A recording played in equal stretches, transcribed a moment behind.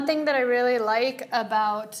thing that I really like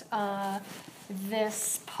about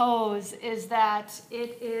this pose is that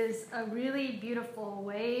it is a really beautiful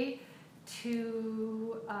way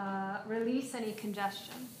to release any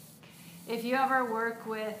congestion. If you ever work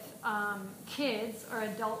with kids or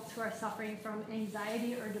adults who are suffering from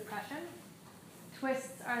anxiety or depression,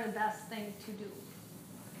 twists are the best thing to do.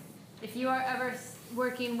 If you are ever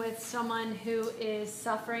working with someone who is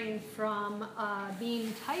suffering from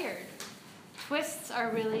being tired, twists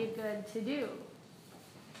are really good to do.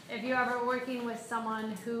 If you're ever working with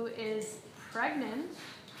someone who is pregnant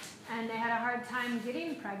and they had a hard time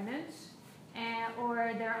getting pregnant,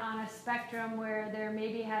 or they're on a spectrum where they're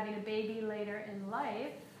maybe having a baby later in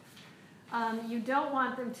life, you don't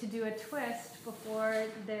want them to do a twist before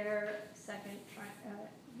their second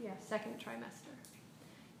trimester,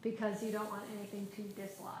 because you don't want anything to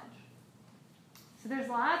dislodge. So there's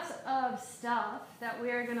lots of stuff that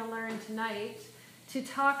we are going to learn tonight to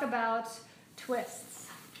talk about twists.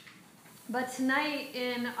 But tonight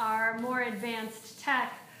in our more advanced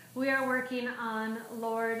tech, we are working on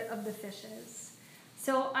Lord of the Fishes.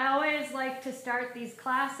 So I always like to start these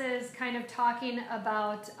classes kind of talking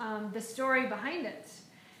about the story behind it.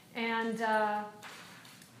 And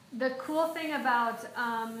the cool thing about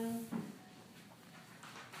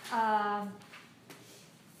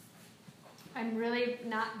I'm really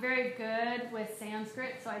not very good with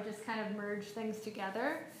Sanskrit, so I just kind of merge things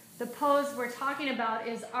together. The pose we're talking about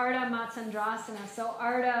is Ardha Matsyendrasana. So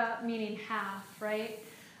Ardha meaning half, right?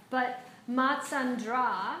 But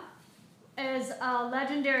Matsyendra is a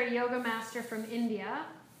legendary yoga master from India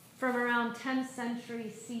from around 10th century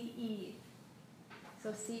CE.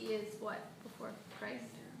 So CE is what? Before Christ?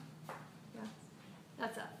 Yeah.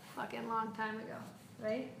 That's a fucking long time ago,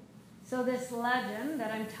 right? So this legend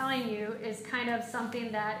that I'm telling you is kind of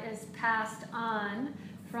something that is passed on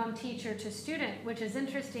from teacher to student, which is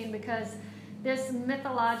interesting because this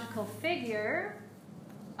mythological figure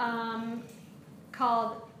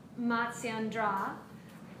called Matsyendra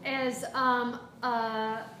is kind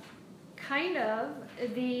of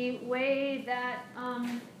the way that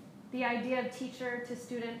the idea of teacher to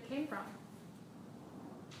student came from.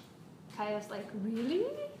 Kaya's like, really?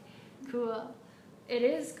 Cool. It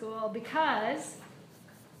is cool because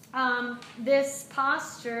this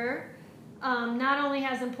posture not only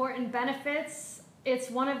has important benefits, it's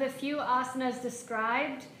one of the few asanas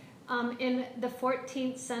described in the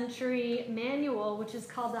 14th century manual, which is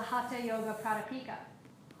called the Hatha Yoga Pradipika.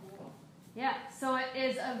 Cool. Yeah, so it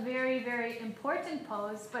is a very, very important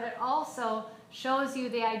pose, but it also shows you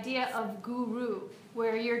the idea of guru,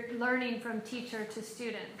 where you're learning from teacher to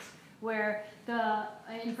student, where the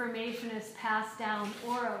information is passed down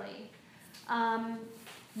orally.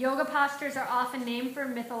 Yoga postures are often named for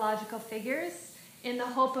mythological figures in the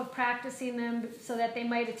hope of practicing them so that they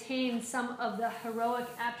might attain some of the heroic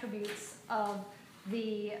attributes of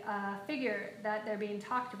the figure that they're being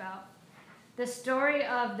talked about. The story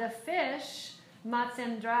of the fish,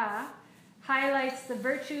 Matsyendra, highlights the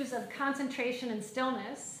virtues of concentration and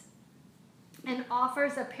stillness and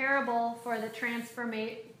offers a parable for the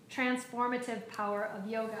transformative power of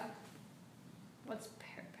yoga. What's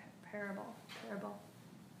parable? Parable?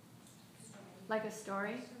 Like a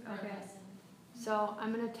story? Okay. So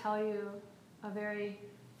I'm going to tell you a very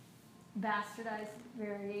bastardized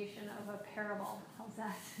variation of a parable. How's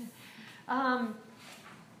that?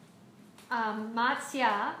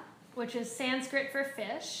 Matsya, which is Sanskrit for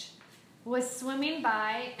fish, was swimming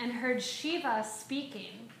by and heard Shiva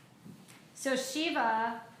speaking. So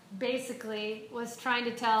Shiva basically was trying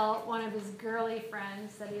to tell one of his girly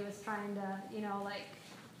friends that he was trying to,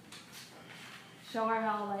 show her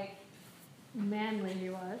how, manly he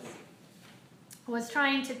was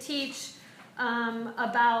trying to teach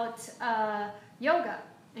about yoga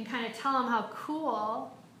and kind of tell him how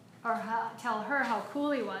cool, or tell her how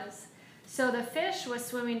cool he was. So the fish was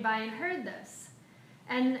swimming by and heard this.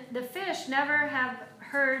 And the fish never have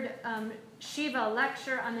heard Shiva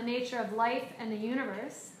lecture on the nature of life and the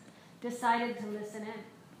universe, decided to listen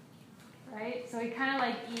in, right? So he kind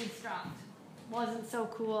of eavesdropped. Wasn't so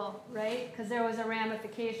cool, right? Because there was a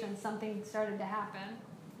ramification, something started to happen.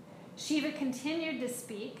 Shiva continued to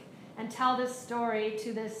speak and tell this story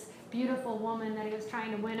to this beautiful woman that he was trying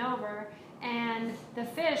to win over, and the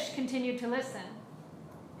fish continued to listen.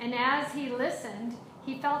 And as he listened,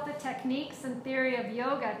 he felt the techniques and theory of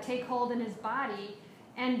yoga take hold in his body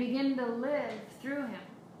and begin to live through him.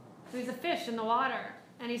 So he's a fish in the water,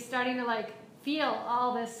 and he's starting to feel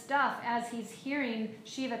all this stuff as he's hearing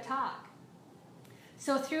Shiva talk.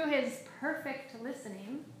 So through his perfect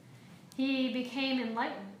listening, he became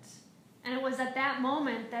enlightened. And it was at that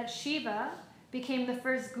moment that Shiva became the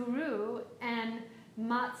first guru, and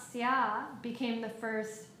Matsya became the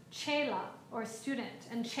first chela, or student.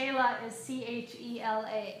 And chela is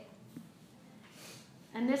Chela.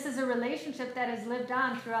 And this is a relationship that has lived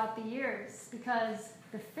on throughout the years, because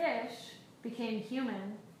the fish became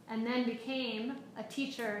human and then became a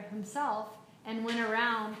teacher himself and went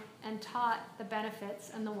around and taught the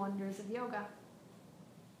benefits and the wonders of yoga.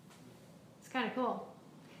 It's kind of cool.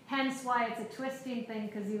 Hence why it's a twisting thing,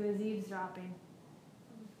 because he was eavesdropping.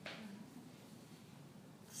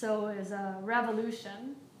 So it was a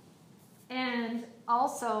revolution. And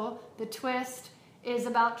also the twist is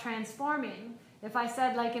about transforming. If I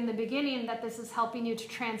said, like in the beginning, that this is helping you to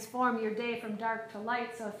transform your day from dark to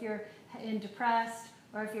light, so if you're depressed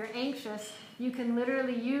or if you're anxious, you can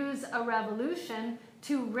literally use a revolution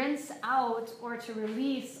to rinse out or to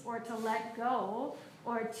release or to let go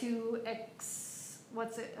or to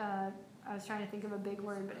I was trying to think of a big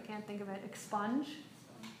word, but I can't think of it. Expunge?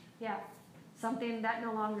 Yeah. Something that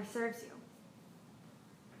no longer serves you.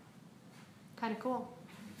 Kind of cool.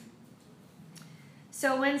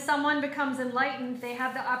 So when someone becomes enlightened, they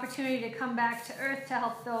have the opportunity to come back to earth to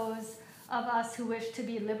help those of us who wish to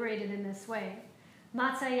be liberated in this way.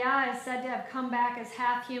 Matsya is said to have come back as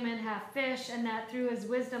half human, half fish, and that through his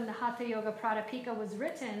wisdom, the Hatha Yoga Pradipika was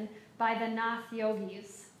written by the Nath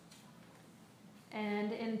Yogis.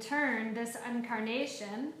 And in turn, this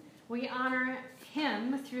incarnation, we honor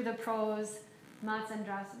him through the prose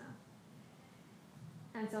Matsyendrasana.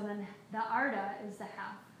 And so then the Ardha is the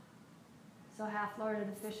half. So half Lord of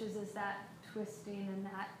the Fishes is that twisting and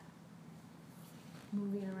that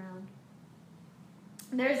moving around.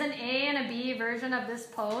 There's an A and a B version of this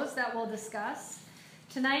pose that we'll discuss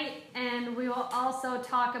tonight, and we will also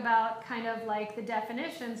talk about kind of like the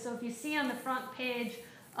definition. So if you see on the front page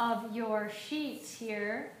of your sheets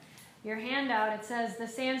here, your handout, it says the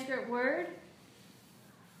Sanskrit word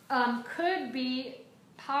could be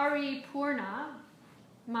Paripurna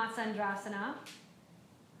Matsyendrasana,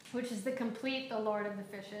 which is the complete, the Lord of the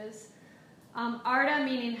Fishes. Ardha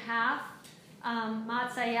meaning half,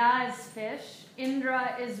 Matsya is fish,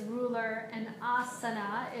 Indra is ruler, and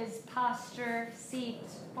asana is posture, seat,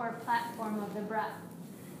 or platform of the breath.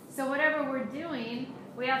 So whatever we're doing,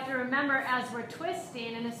 we have to remember as we're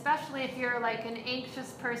twisting, and especially if you're like an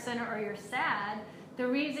anxious person or you're sad, the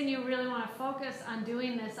reason you really want to focus on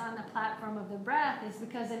doing this on the platform of the breath is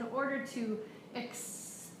because in order to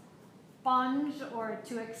expunge or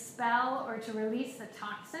to expel or to release the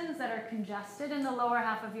toxins that are congested in the lower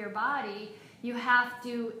half of your body, you have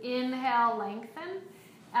to inhale, lengthen,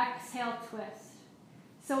 exhale, twist.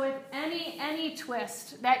 So with any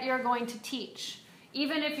twist that you're going to teach,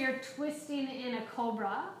 even if you're twisting in a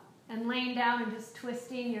cobra and laying down and just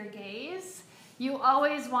twisting your gaze, you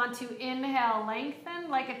always want to inhale, lengthen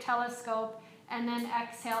like a telescope, and then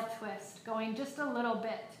exhale, twist, going just a little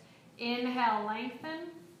bit. Inhale,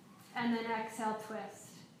 lengthen, and then exhale,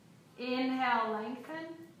 twist. Inhale, lengthen,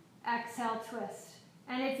 exhale, twist.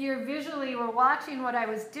 And if you're visually were watching what I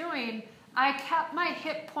was doing, I kept my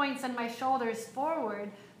hip points and my shoulders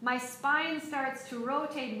forward. My spine starts to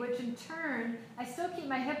rotate, which in turn, I still keep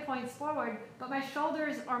my hip points forward, but my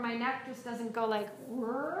shoulders or my neck just doesn't go like,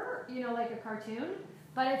 like a cartoon.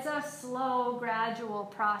 But it's a slow, gradual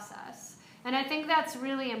process. And I think that's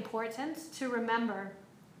really important to remember,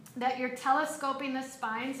 that you're telescoping the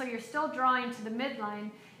spine, so you're still drawing to the midline,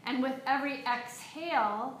 and with every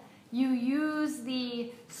exhale, you use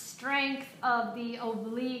the strength of the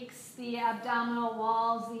obliques, the abdominal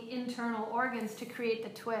walls, the internal organs to create the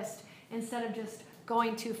twist instead of just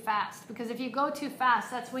going too fast. Because if you go too fast,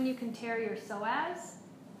 that's when you can tear your psoas.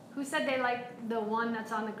 Who said they like the one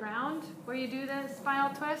that's on the ground where you do the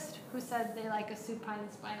spinal twist? Who said they like a supine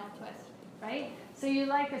spinal twist, right? So you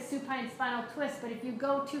like a supine spinal twist, but if you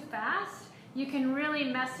go too fast, you can really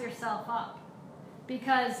mess yourself up.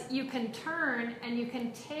 Because you can turn and you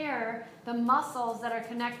can tear the muscles that are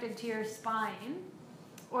connected to your spine,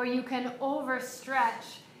 or you can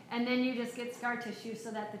overstretch and then you just get scar tissue so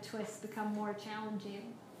that the twists become more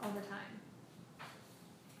challenging over time.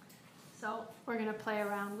 So we're going to play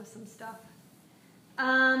around with some stuff.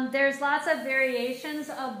 There's lots of variations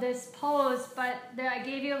of this pose, but I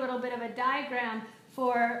gave you a little bit of a diagram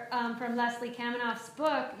from Leslie Kaminoff's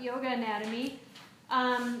book, Yoga Anatomy.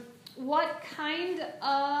 What kind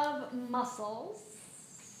of muscles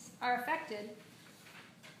are affected?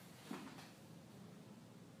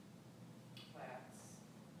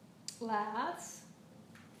 Lats.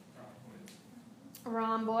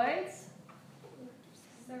 Rhomboids.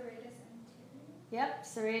 Serratus anterior. Yep,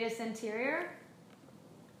 serratus anterior.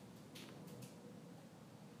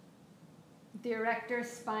 the erector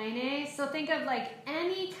spinae. So think of like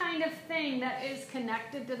any kind of thing that is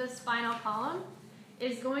connected to the spinal column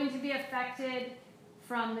is going to be affected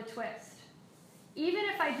from the twist. Even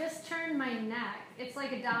if I just turn my neck, it's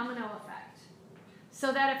like a domino effect.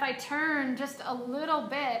 So that if I turn just a little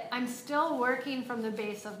bit, I'm still working from the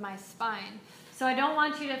base of my spine. So I don't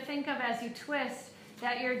want you to think of as you twist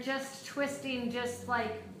that you're just twisting just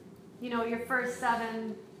like, you know, your first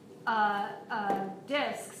 7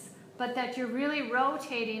 discs, but that you're really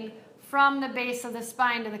rotating from the base of the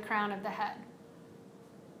spine to the crown of the head.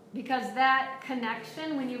 Because that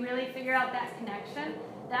connection, when you really figure out that connection,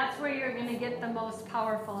 that's where you're going to get the most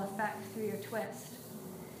powerful effect through your twist.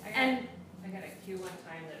 I got a cue one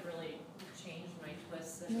time that really changed my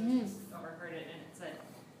twists, and I just overheard it, and it said,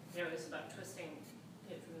 you know, it was about twisting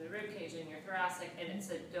it from the rib cage in your thoracic, and it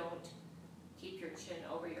said, don't keep your chin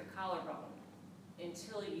over your collarbone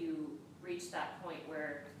until you reach that point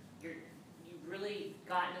where you've really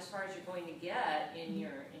gotten as far as you're going to get in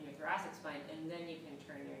your thoracic spine, and then you can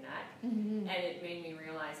turn your neck. And it made me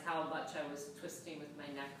realize how much I was twisting with my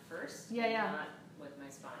neck first, not with my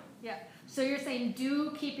spine. Yeah. So you're saying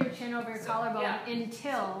do keep your chin over your collarbone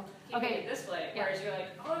until keeping it this way, whereas you're like,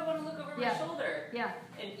 oh, I want to look over my shoulder. Yeah.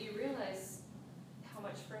 And you realize how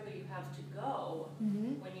much further you have to go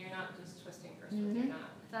when you're not just twisting first with your neck.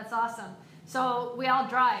 That's awesome. So we all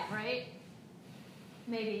drive, right?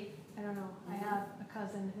 Maybe. I don't know. I have a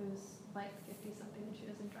cousin who's like 50-something and she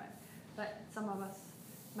doesn't drive. But some of us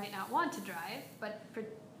might not want to drive. But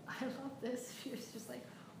I love this. She was just like,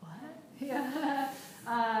 what? Yeah.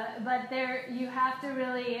 But you have to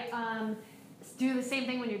really do the same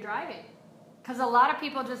thing when you're driving. Because a lot of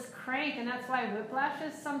people just crank, and that's why whiplash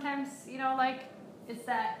is sometimes, you know, like, it's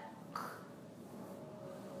that.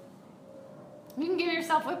 You can give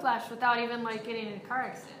yourself whiplash without even, like, getting in a car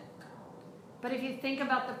accident. But if you think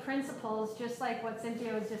about the principles, just like what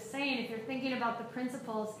Cynthia was just saying, if you're thinking about the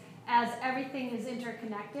principles as everything is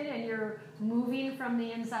interconnected and you're moving from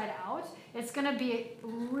the inside out, it's going to be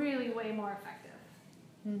really way more effective.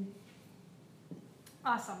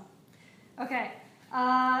 Awesome. Okay.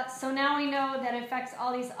 So now we know that it affects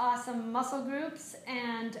all these awesome muscle groups,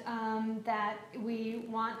 and that we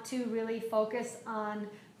want to really focus on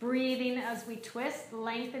breathing as we twist,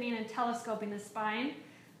 lengthening and telescoping the spine.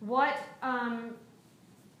 What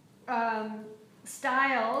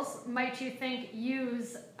styles might you think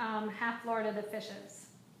use half Lord of the Fishes?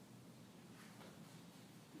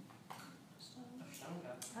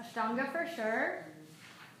 Ashtanga for sure.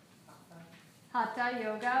 Hatha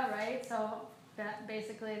yoga, right? So that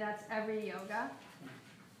basically that's every yoga,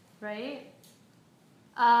 right?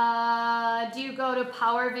 Do you go to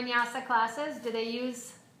power vinyasa classes? Do they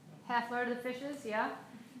use half Lord of the Fishes? Yeah.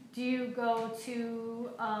 Do you go to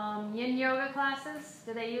yin yoga classes?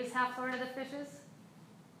 Do they use half Lord of the Fishes?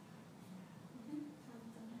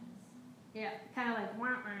 Yeah, kind of like wah,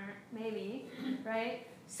 wah, maybe, right?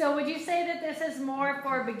 So would you say that this is more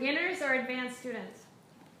for beginners or advanced students?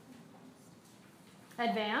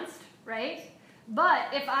 Advanced, right?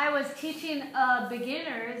 But if I was teaching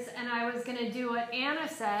beginners and I was going to do what Anna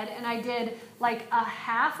said and I did like a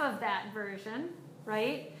half of that version,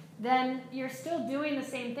 right? Then you're still doing the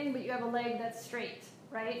same thing, but you have a leg that's straight,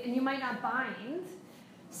 right? And you might not bind.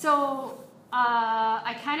 So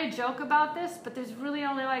I kind of joke about this, but there's really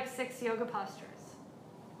only like 6 yoga postures.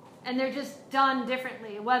 And they're just done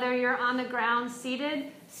differently, whether you're on the ground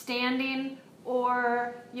seated, standing,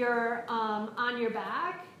 or you're on your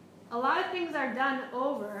back. A lot of things are done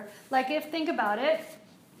over. Like think about it,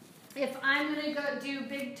 if I'm going to go do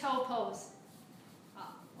big toe pose.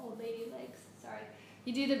 Old lady legs, sorry.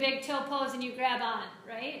 You do the big toe pose and you grab on,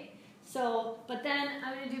 right? So, but then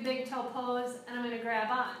I'm going to do big toe pose and I'm going to grab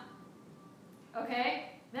on. Okay?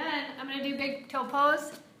 Then I'm going to do big toe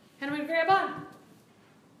pose and I'm going to grab on.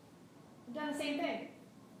 I've done the same thing,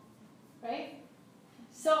 right?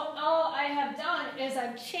 So all I have done is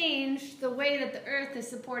I've changed the way that the earth is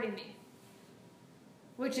supporting me,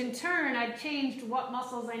 which in turn I've changed what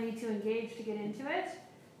muscles I need to engage to get into it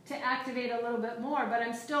to activate a little bit more, but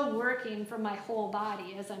I'm still working from my whole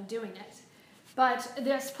body as I'm doing it. But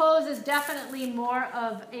this pose is definitely more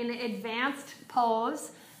of an advanced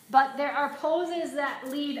pose, but there are poses that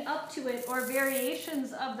lead up to it or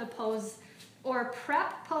variations of the pose or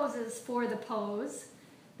prep poses for the pose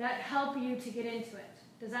that help you to get into it.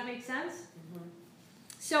 Does that make sense? Mm-hmm.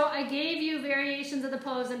 So I gave you variations of the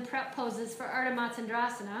pose and prep poses for Ardha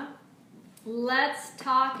Matsyendrasana. Let's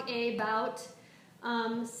talk about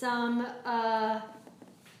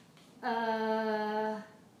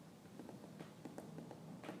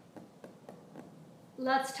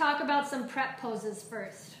let's talk about some prep poses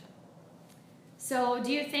first. So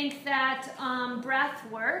do you think that breath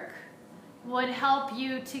work would help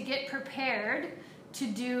you to get prepared to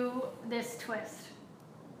do this twist?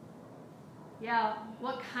 Yeah,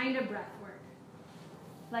 what kind of breath work?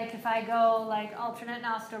 Like if I go like alternate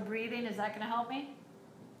nostril breathing, is that going to help me?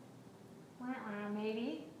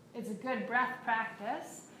 Maybe. It's a good breath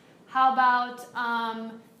practice. How about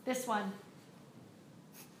this one?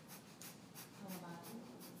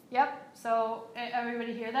 Yep, so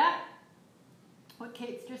everybody hear that? What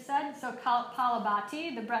Kate's just said? So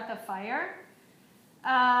Palabati, the breath of fire,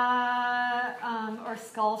 or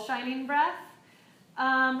skull shining breath.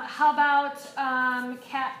 How about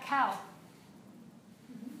cat-cow?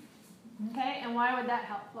 Okay, and why would that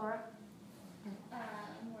help, Laura?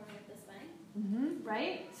 Warming up the spine.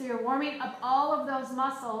 Right? So you're warming up all of those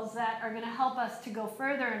muscles that are going to help us to go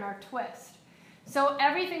further in our twist. So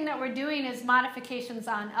everything that we're doing is modifications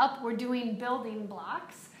on up. We're doing building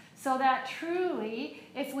blocks. So that truly,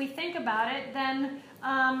 if we think about it, then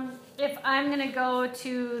if I'm going to go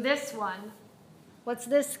to this one, what's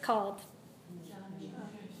this called?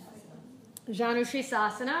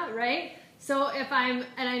 Janushisasana, right? So if and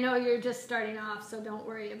I know you're just starting off, so don't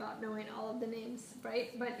worry about knowing all of the names,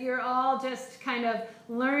 right? But you're all just kind of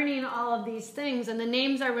learning all of these things, and the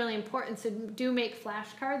names are really important, so do make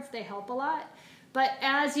flashcards. They help a lot. But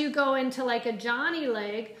as you go into like a Johnny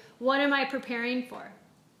leg, what am I preparing for?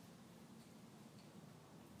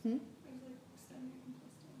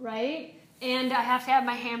 Right? And I have to have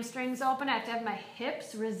my hamstrings open. I have to have my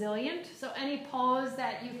hips resilient. So any pose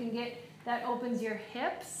that you can get that opens your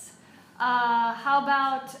hips. How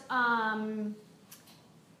about,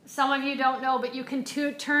 some of you don't know, but you can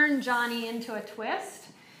turn Johnny into a twist.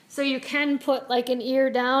 So you can put like an ear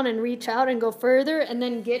down and reach out and go further and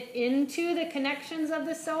then get into the connections of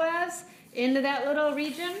the psoas, into that little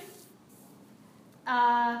region.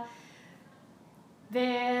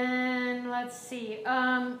 Then, let's see,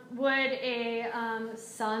 would a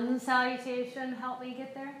sun salutation help me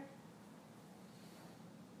get there?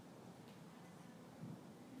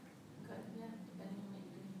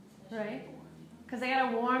 Right? Because I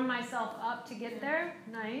got to warm myself up to get there.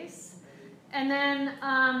 Nice. And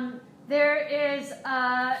then there is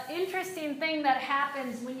an interesting thing that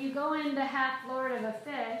happens when you go into half Lord of a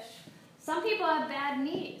fish. Some people have bad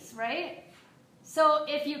knees, right? So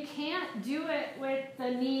if you can't do it with the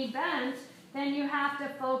knee bent, then you have to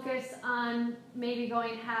focus on maybe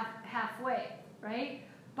going halfway, right?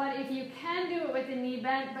 But if you can do it with the knee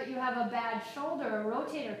bent, but you have a bad shoulder or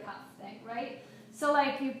rotator cuff thing, right? So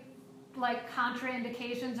like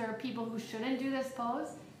contraindications or people who shouldn't do this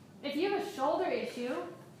pose, if you have a shoulder issue,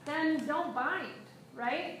 then don't bind,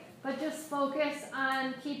 right? But just focus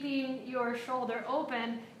on keeping your shoulder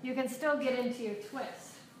open. You can still get into your twist.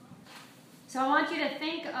 So I want you to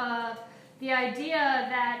think of the idea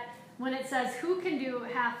that when it says who can do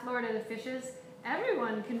half Lord of the Fishes,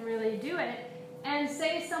 everyone can really do it. And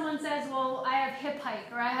say someone says, well, I have hip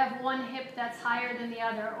hike, or I have one hip that's higher than the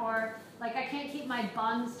other, or like I can't keep my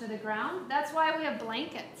buns to the ground. That's why we have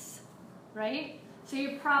blankets, right? So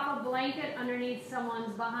you prop a blanket underneath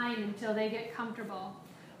someone's behind until they get comfortable.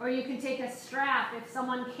 Or you can take a strap. If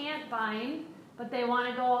someone can't bind, but they want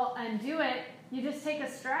to go and do it, you just take a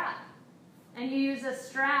strap. And you use a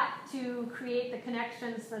strap to create the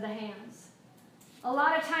connections for the hands. A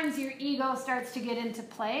lot of times your ego starts to get into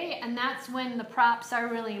play, and that's when the props are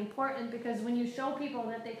really important, because when you show people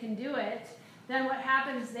that they can do it, then what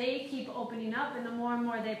happens, they keep opening up, and the more and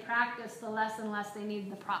more they practice, the less and less they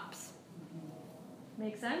need the props.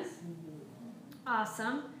 Make sense?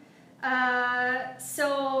 Awesome.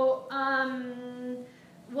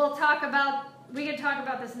 We can talk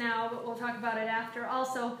about this now, but we'll talk about it after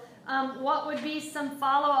also. What would be some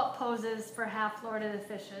follow-up poses for half Lord of the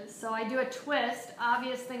Fishes? So I do a twist.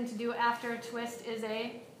 Obvious thing to do after a twist is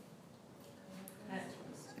a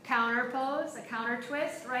counter pose, a counter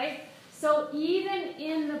twist, right? So even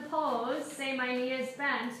in the pose, say my knee is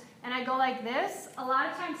bent, and I go like this, a lot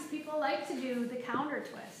of times people like to do the counter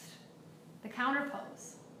twist, the counter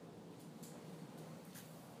pose.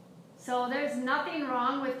 So there's nothing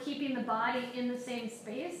wrong with keeping the body in the same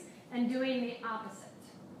space and doing the opposite.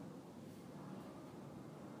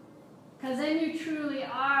 Because then you truly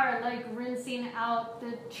are like rinsing out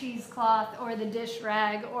the cheesecloth or the dish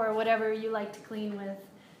rag or whatever you like to clean with,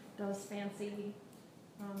 those fancy,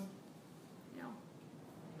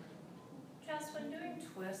 Jess, when doing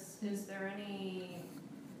twists, is there any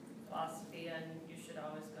philosophy on you should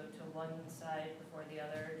always go to one side before the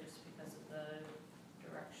other just because of the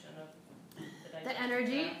direction of the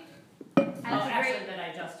energy? Actually, the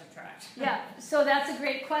digestive tract. Yeah, so that's a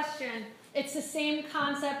great question. It's the same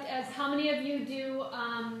concept as how many of you do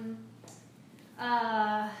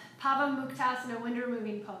Pavamuktasana, wind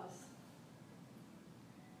removing pose?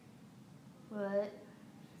 What?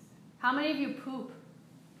 How many of you poop?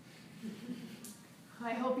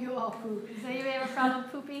 I hope you all poop. Does anybody have a problem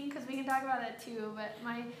pooping? Because we can talk about that too. But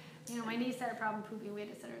my niece had a problem pooping. We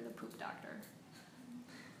had to send her to the poop doctor.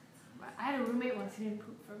 I had a roommate once who didn't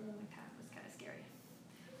poop for a long time. It was kind of scary.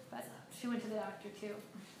 But she went to the doctor too.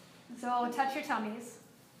 So touch your tummies.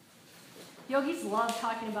 Yogis love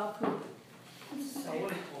talking about poop. So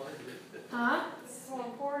important. Huh? It's so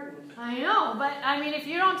important. I know, but I mean, if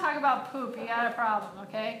you don't talk about poop, you got a problem,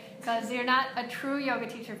 okay? Because you're not a true yoga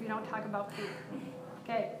teacher if you don't talk about poop.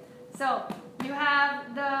 Okay, so you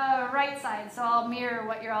have the right side, so I'll mirror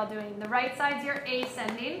what you're all doing. The right side's your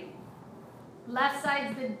ascending, left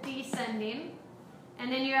side's the descending,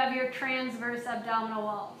 and then you have your transverse abdominal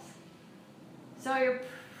walls. So your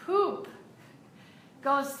poop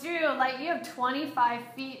goes through, like you have 25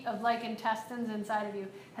 feet of like intestines inside of you.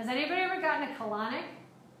 Has anybody ever gotten a colonic?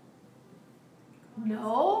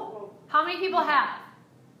 No? How many people have?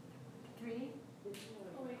 3?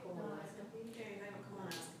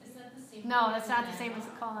 No, that's not the same as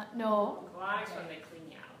a colon. No. Colonics when they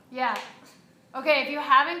clean you out. Yeah. Okay, if you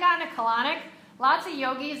haven't gotten a colonic, lots of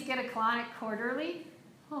yogis get a colonic quarterly.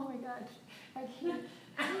 Oh my gosh. I can't.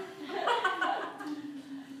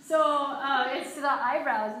 So it's to the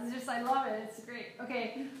eyebrows. It's just, I love it. It's great.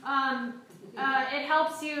 Okay. It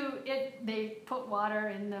helps you. They put water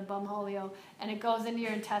in the bumholio, and it goes into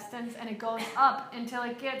your intestines, and it goes up until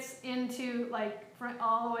it gets into like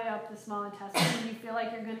all the way up the small intestine, and you feel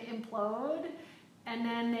like you're going to implode. And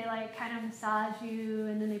then they like kind of massage you,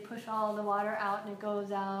 and then they push all the water out, and it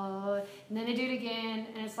goes out. And then they do it again,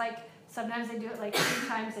 and it's like sometimes they do it like 3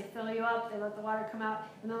 times. They fill you up, they let the water come out,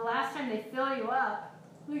 and then the last time they fill you up,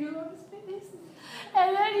 look at what this.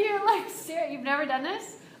 And then you like stare. You've never done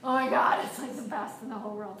this? Oh my God, it's like the best in the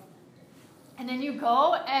whole world. And then you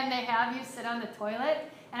go and they have you sit on the toilet,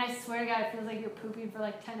 and I swear to God, it feels like you're pooping for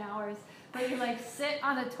like 10 hours. But you like sit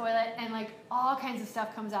on the toilet and like all kinds of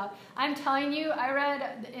stuff comes out. I'm telling you,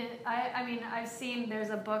 I've seen,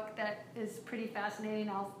 there's a book that is pretty fascinating.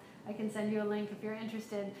 I can send you a link if you're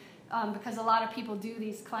interested, because a lot of people do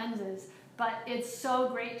these cleanses. But it's so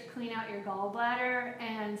great to clean out your gallbladder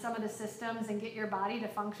and some of the systems and get your body to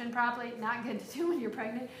function properly. Not good to do when you're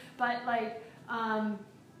pregnant, but like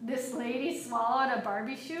this lady swallowed a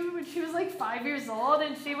Barbie shoe when she was like 5 years old,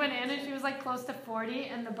 and she went in and she was like close to 40,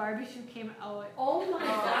 and the Barbie shoe came out. Oh my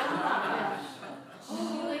gosh. Yeah. She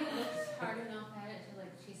like looked hard enough at it to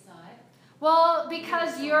like she saw it. Well,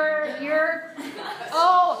 because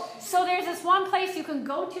so there's this one place you can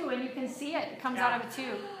go to and you can see it. It comes out of a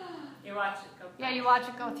tube. You watch it go. Yeah, you watch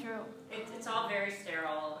it go through. It's all very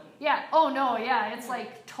sterile. And Yeah. Oh no. Yeah. It's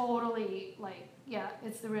like totally like, yeah,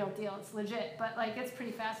 it's the real deal. It's legit, but like it's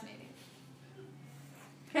pretty fascinating.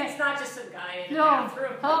 it's not just a guy in a No.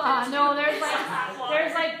 bathroom. No. There's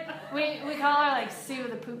like we call her like Sue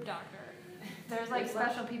the poop doctor. There's like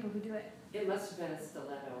special people who do it. It must have been a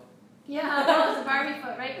stiletto. Yeah, that was a Barbie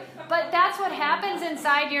foot, right? But that's what happens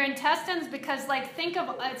inside your intestines, because like think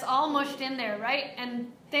of, it's all mushed in there, right?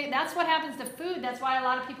 And that's what happens to food. That's why a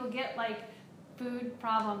lot of people get like food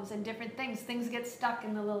problems and different things. Things get stuck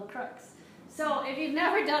in the little crooks. So if you've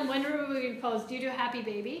never done wind removing pose, do you do happy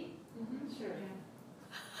baby? Mm-hmm, sure.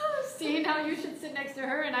 See, now you should sit next to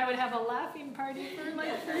her and I would have a laughing party for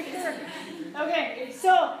like her here. Okay,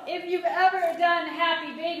 so if you've ever done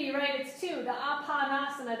happy baby, right, it's 2. The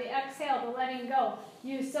apanasana, the exhale, the letting go.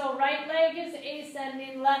 So right leg is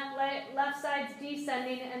ascending, left side's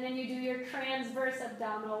descending, and then you do your transverse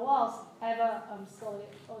abdominal walls. I have a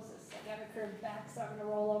scoliosis. I have a curved back, so I'm going to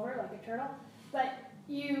roll over like a turtle. But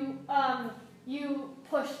you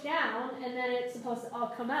push down, and then it's supposed to all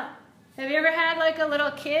come out. Have you ever had like a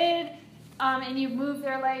little kid and you move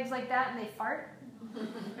their legs like that and they fart?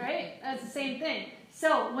 Right? That's the same thing.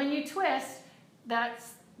 So when you twist,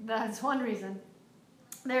 that's one reason.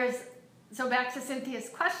 So back to Cynthia's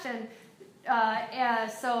question. Right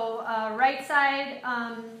side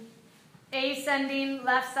ascending,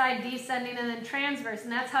 left side descending, and then transverse.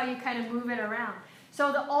 And that's how you kind of move it around.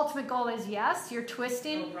 So the ultimate goal is, yes, you're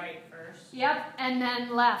twisting. Go right first. Yep, and then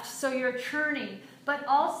left. So you're churning. But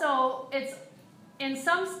also, it's in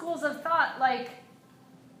some schools of thought, like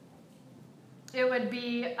it would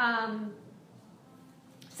be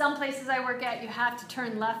some places I work at, you have to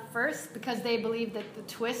turn left first because they believe that the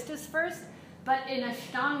twist is first. But in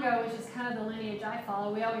Ashtanga, which is kind of the lineage I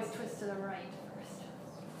follow, we always twist to the right first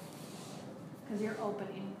because you're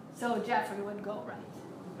opening. So Jeffrey would go right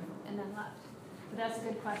and then left. But that's a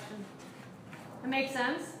good question. That makes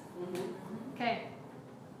sense? Okay.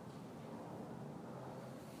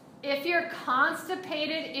 If you're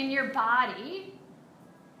constipated in your body,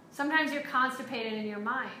 sometimes you're constipated in your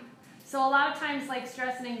mind. So a lot of times, like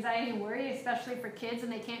stress and anxiety and worry, especially for kids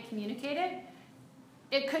and they can't communicate it,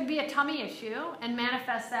 it could be a tummy issue and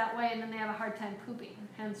manifest that way, and then they have a hard time pooping.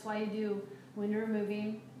 Hence why you do wind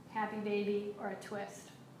removing, happy baby, or a twist,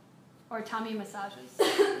 or tummy massages.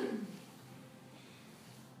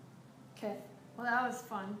 Okay, well that was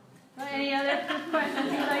fun. Any other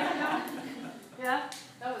questions you'd like to know? Yeah?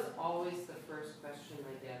 That was always the first question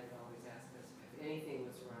my dad would always ask us, if anything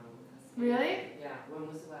was wrong with us. Really? Yeah,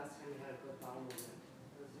 when was the last time you had a good bowel movement?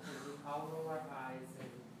 We all roll our eyes and...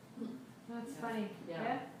 That's funny.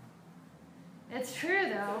 Yeah. It's true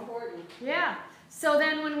It's though. important. Yeah. So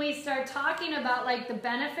then when we start talking about like the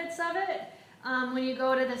benefits of it, when you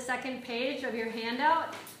go to the second page of your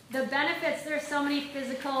handout, the benefits, there's so many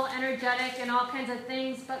physical, energetic, and all kinds of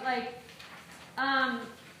things, but like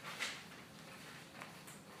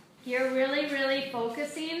you're really, really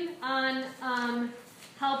focusing on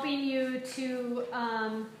helping you to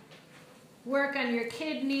work on your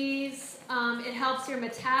kidneys. It helps your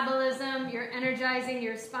metabolism. You're energizing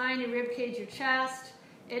your spine, your rib cage, your chest.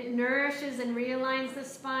 It nourishes and realigns the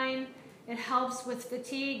spine. It helps with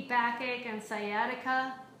fatigue, backache, and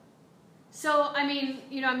sciatica. So, I mean,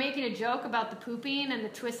 you know, I'm making a joke about the pooping and the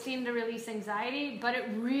twisting to release anxiety, but it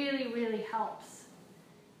really, really helps.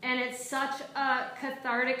 And it's such a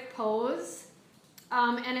cathartic pose,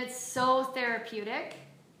 and it's so therapeutic.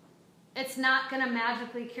 It's not going to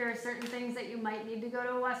magically cure certain things that you might need to go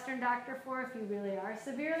to a Western doctor for if you really are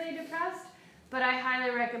severely depressed. But I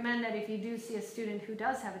highly recommend that if you do see a student who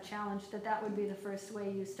does have a challenge, that would be the first way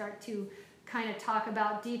you start to kind of talk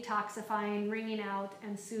about detoxifying, wringing out,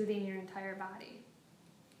 and soothing your entire body.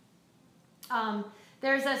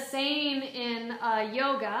 There's a saying in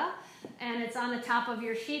yoga, and it's on the top of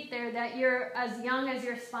your sheet there, that you're as young as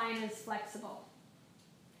your spine is flexible.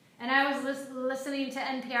 And I was listening to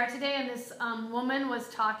NPR today, and this woman was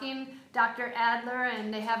talking, Dr. Adler,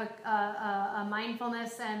 and they have a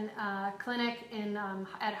mindfulness and clinic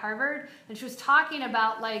at Harvard, and she was talking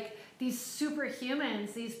about like these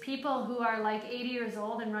superhumans, these people who are like 80 years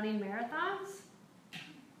old and running marathons,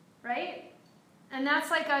 right? And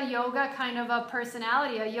that's like a yoga kind of a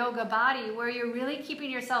personality, a yoga body, where you're really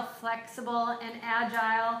keeping yourself flexible and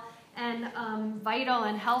agile and vital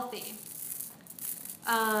and healthy.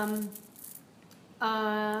 And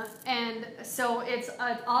so it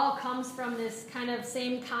all comes from this kind of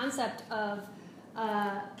same concept of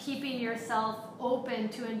keeping yourself open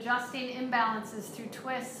to adjusting imbalances through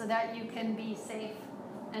twists so that you can be safe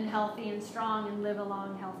and healthy and strong and live a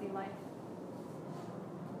long, healthy life.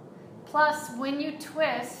 Plus, when you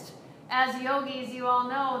twist, as yogis, you all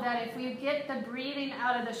know that if we get the breathing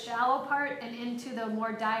out of the shallow part and into the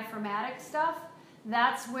more diaphragmatic stuff,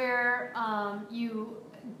 that's where you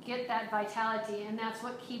get that vitality, and that's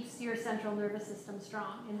what keeps your central nervous system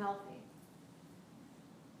strong and healthy.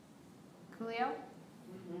 Coolio?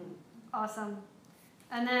 Mm-hmm. Awesome.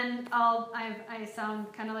 And then I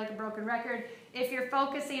sound kind of like a broken record. If you're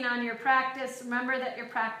focusing on your practice, remember that your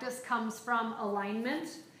practice comes from alignment,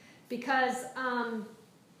 because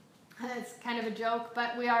it's kind of a joke,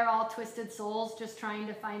 but we are all twisted souls just trying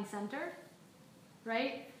to find center,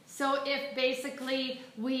 right? So if basically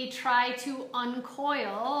we try to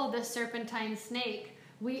uncoil the serpentine snake,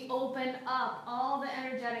 we open up all the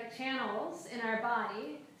energetic channels in our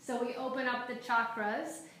body. So we open up the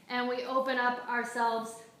chakras, and we open up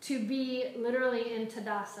ourselves to be literally in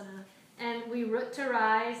Tadasana. And we root to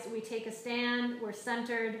rise, we take a stand, we're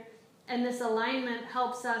centered, and this alignment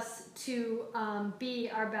helps us to be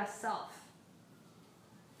our best self.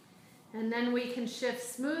 And then we can shift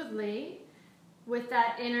smoothly with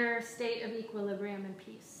that inner state of equilibrium and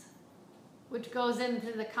peace, which goes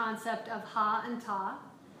into the concept of ha and ta.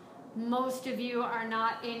 Most of you are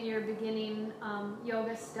not in your beginning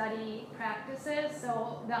yoga study practices,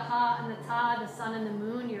 so the ha and the ta, the sun and the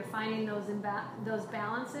moon, you're finding those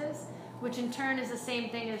balances, which in turn is the same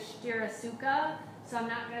thing as Sthira Sukha. So I'm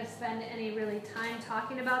not going to spend any really time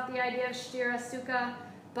talking about the idea of Sthira Sukha,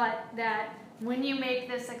 but that when you make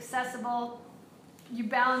this accessible, you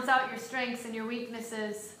balance out your strengths and your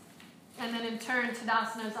weaknesses, and then in turn,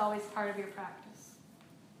 Tadasana is always part of your practice.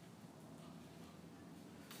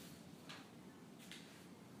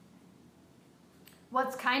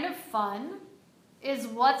 What's kind of fun is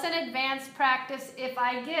what's an advanced practice if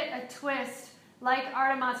I get a twist like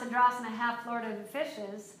Ardha Matsyendrasana, half Lord of the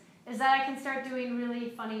Fishes, is that I can start doing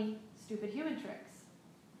really funny, stupid human tricks,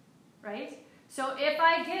 right? So if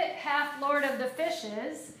I get half Lord of the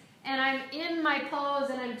Fishes and I'm in my pose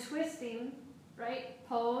and I'm twisting, right?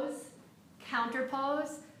 Pose, counter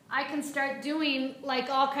pose. I can start doing like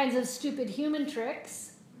all kinds of stupid human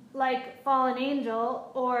tricks, like fallen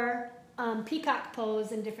angel or peacock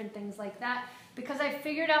pose and different things like that, because I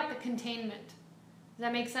figured out the containment. Does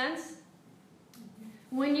that make sense?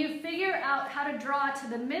 When you figure out how to draw to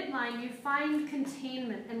the midline, you find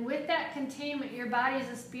containment. And with that containment, your body is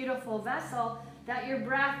this beautiful vessel that your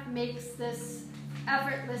breath makes this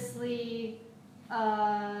effortlessly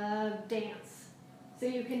dance. So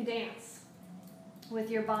you can dance with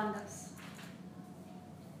your bandhas.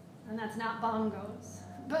 And that's not bongos,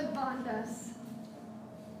 but bandhas.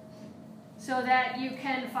 So that you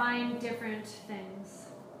can find different things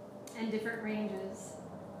and different ranges.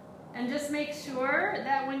 And just make sure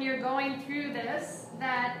that when you're going through this,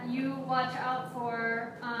 that you watch out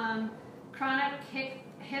for chronic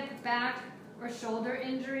hip, back, or shoulder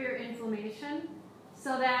injury or inflammation,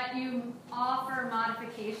 so that you offer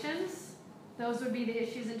modifications. Those would be the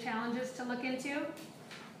issues and challenges to look into.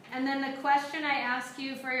 And then the question I ask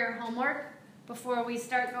you for your homework before we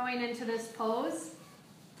start going into this pose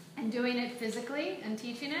and doing it physically and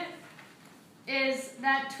teaching it, is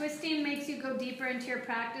that twisting makes you go deeper into your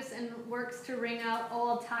practice and works to wring out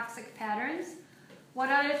old toxic patterns. What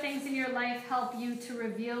other things in your life help you to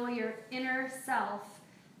reveal your inner self,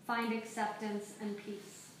 find acceptance and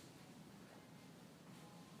peace?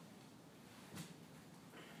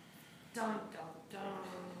 Dun, dun, dun.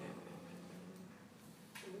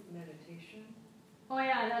 Meditation. Oh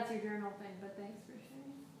yeah, that's your journal thing, but thanks for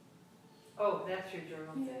sharing. Oh, that's your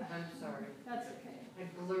journal thing. Yeah. I'm sorry. That's okay. I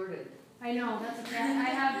blurted. I know, that's okay.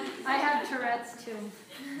 I have Tourette's too.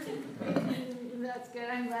 That's good.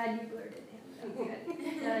 I'm glad you blurted him. That's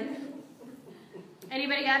good. Good.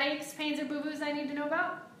 Anybody got aches, pains, or boo-boos I need to know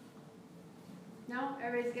about? No?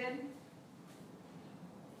 Everybody's good?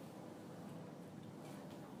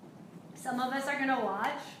 Some of us are going to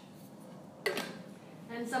watch,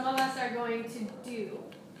 and some of us are going to do,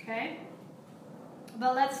 okay?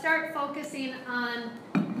 But let's start focusing on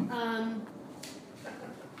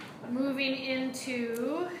moving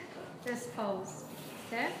into this pose,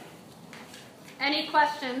 okay? Any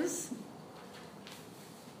questions?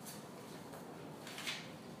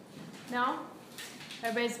 No?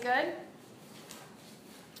 Everybody's good?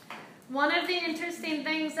 One of the interesting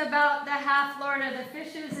things about the half Lord of the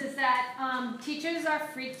Fishes is that teachers are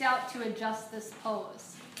freaked out to adjust this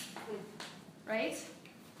pose, right?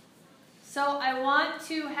 So I want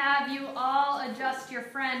to have you all adjust your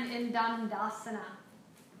friend in Dandasana.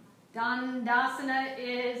 Dandasana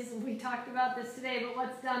is, we talked about this today, but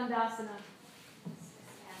what's Dandasana?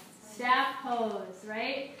 Staff pose,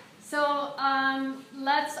 right? So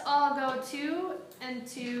let's all go 2 and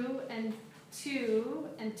 2 and 2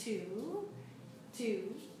 and 2,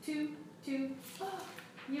 2, 2, 2. Oh,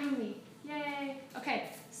 you and me. Yay. Okay,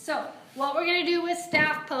 so what we're going to do with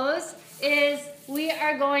staff pose is we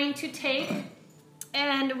are going to take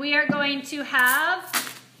and we are going to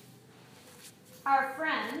have our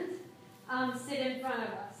friend sit in front of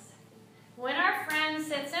us. When our friend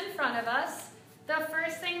sits in front of us, the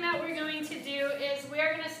first thing that we're going to do is we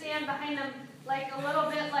are going to stand behind them like a little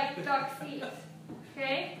bit like duck feet.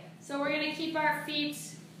 Okay? So we're going to keep our feet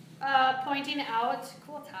pointing out.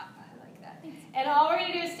 Cool top. I like that. And all we're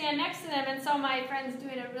going to do is stand next to them. And so my friend's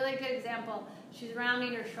doing a really good example. She's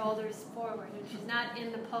rounding her shoulders forward, and she's not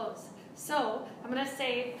in the pose. So I'm going to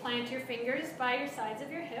say plant your fingers by your sides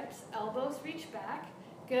of your hips. Elbows reach back.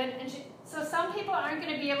 Good. And so some people aren't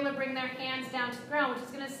going to be able to bring their hands down to the ground, which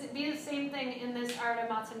is going to be the same thing in this Ardha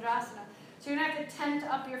Matsyendrasana. So you're going to have to tent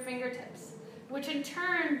up your fingertips, which in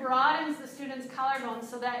turn broadens the student's collarbone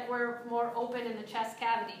so that we're more open in the chest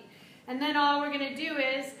cavity. And then all we're going to do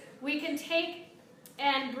is we can take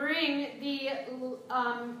and bring the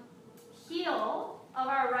heel of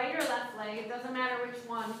our right or left leg, it doesn't matter which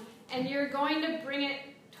one, and you're going to bring it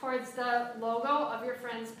towards the logo of your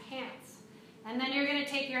friend's pants. And then you're going to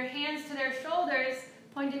take your hands to their shoulders,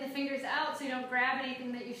 pointing the fingers out so you don't grab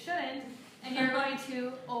anything that you shouldn't, and you're going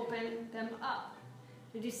to open them up.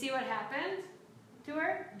 Did you see what happened to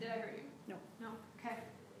her? Did I hurt you? No. No? Okay.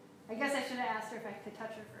 I guess I should have asked her if I could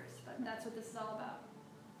touch her first, but that's what this is all about.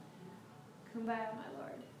 Kumbaya, my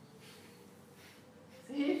lord.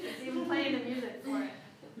 See? It's even playing the music for it.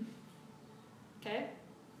 Okay?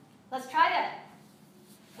 Let's try that.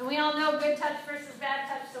 And we all know good touch versus bad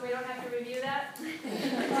touch, so we don't have to review that.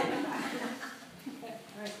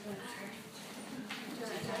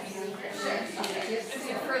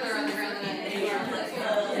 Further on the ground than anywhere else.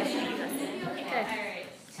 Okay.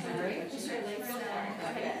 Alright.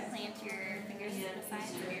 Plant your fingers to the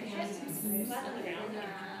sides of your hips.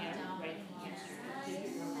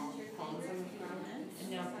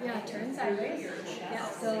 sideways. Yeah,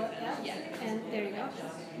 so, yeah, and there you go.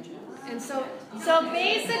 And so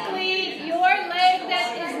basically, your leg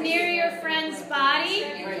that is near your friend's body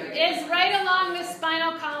is right along the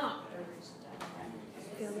spinal column.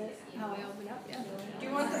 Feel it? How I open up? Yeah. Do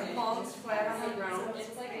you want the palms flat on the ground?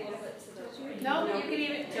 It's like a little bit to the No, you can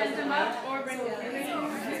even bend them up or bring them down.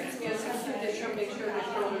 Just to make sure the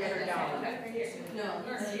shoulders are down. No,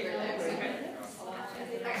 it's here.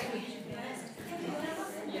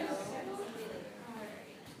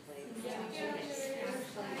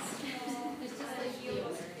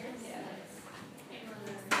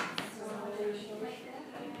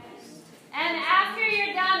 And after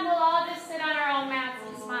you're done, we'll all just sit on our own mats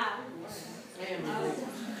and smile. There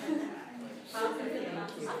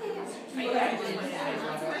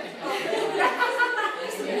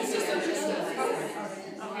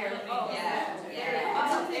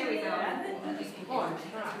we go.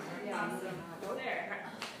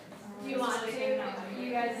 Do you want to? You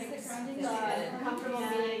guys comfortable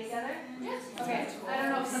being together? Yes. Okay. I don't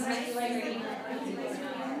know if sometimes you like reading.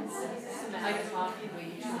 Like coffee, we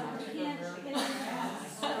usually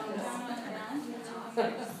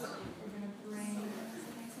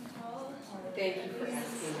Thank you for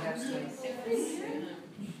asking. That's nice.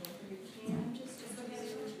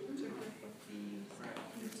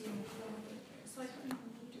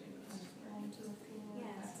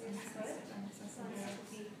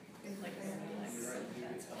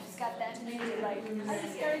 She's got that new, like, I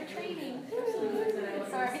just started training.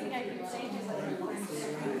 So everything I keep saying is like,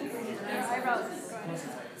 your eyebrows.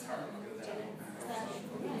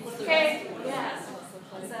 Okay.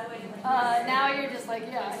 Now you're just like,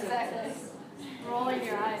 yeah, exactly. Rolling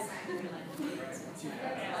your eyes.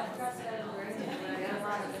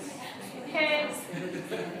 Okay.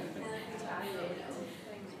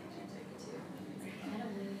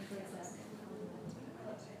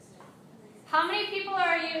 How many people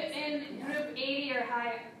are you in group 80 or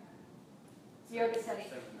higher? Yoga study.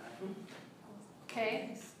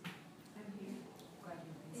 Okay.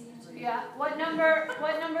 Yeah. What number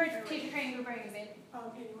teacher training group are you in, babe?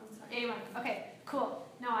 81. 81. Okay, cool.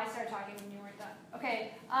 No, I started talking when you weren't done.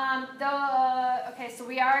 Okay. Okay, so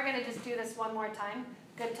we are going to just do this one more time.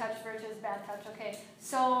 Good touch versus bad touch. Okay.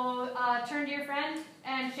 So turn to your friend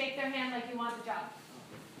and shake their hand like you want the job.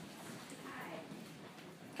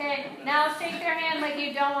 Okay, now shake their hand like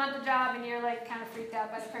you don't want the job and you're like kind of freaked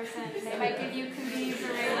out by the person. They might give you cooties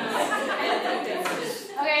or rabies.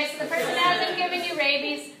 Okay, so the person hasn't given you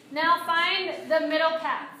rabies. Now find the middle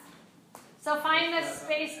path. So find the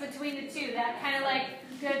space between the two, that kind of like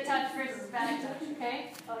good touch versus bad touch,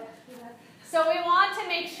 okay? So we want to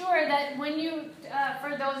make sure that when you,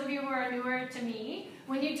 for those of you who are newer to me,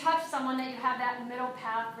 when you touch someone that you have that middle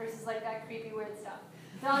path versus like that creepy weird stuff.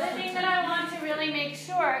 The other thing that I want to really make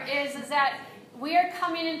sure is that we are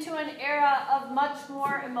coming into an era of much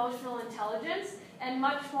more emotional intelligence and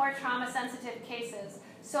much more trauma-sensitive cases.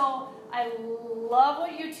 So I love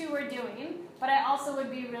what you two are doing, but I also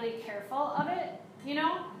would be really careful of it, you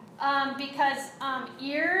know, because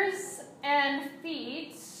ears and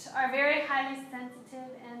feet are very highly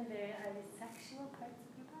sensitive and very highly sexual parts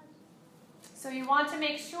of your body. So you want to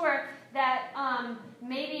make sure that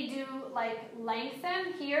maybe do like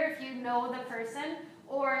lengthen here if you know the person,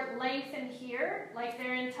 or lengthen here like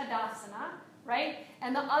they're in Tadasana, right?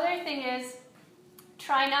 And the other thing is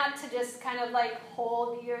try not to just kind of like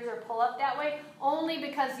hold the ears or pull up that way, only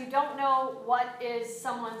because you don't know what is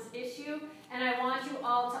someone's issue. And I want you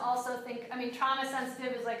all to also think, I mean, trauma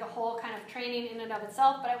sensitive is like a whole kind of training in and of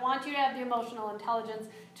itself, but I want you to have the emotional intelligence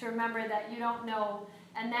to remember that you don't know,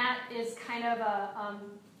 and that is kind of a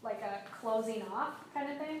like a closing off kind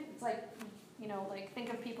of thing. It's like, you know, like think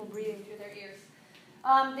of people breathing through their ears.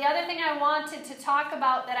 The other thing I wanted to talk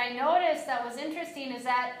about that I noticed that was interesting is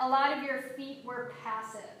that a lot of your feet were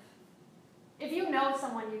passive. If you know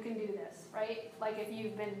someone, you can do this, right? Like if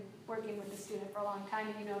you've been working with a student for a long time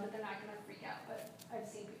and you know that they're not going to freak out, but I've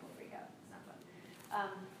seen people freak out. It's not fun.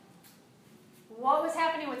 What was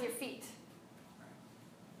happening with your feet?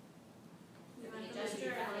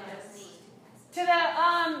 To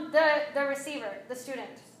the receiver, the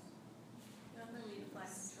student.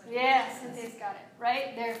 Yeah, Cynthia's got it,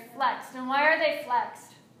 right? They're flexed. And why are they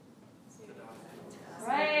flexed?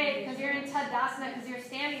 Right, because you're in Tadasana, because you're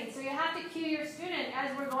standing. So you have to cue your student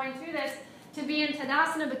as we're going through this to be in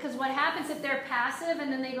Tadasana, because what happens if they're passive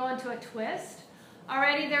and then they go into a twist,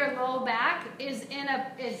 already their low back is in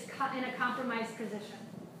a compromised position.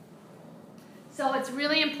 So it's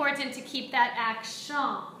really important to keep that action.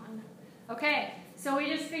 Okay, so we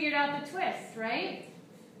just figured out the twist, right?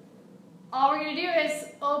 all we're going to do is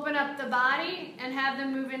open up the body and have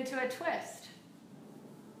them move into a twist.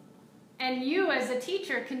 And you as a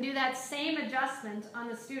teacher can do that same adjustment on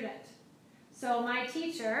the student. So my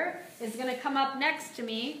teacher is going to come up next to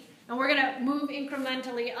me, and we're going to move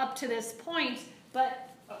incrementally up to this point, but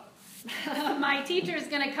my teacher is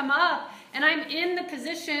going to come up, and I'm in the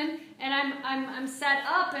position, and I'm set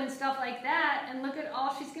up and stuff like that, and look at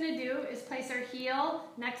all she's going to do is place her heel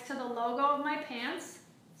next to the logo of my pants.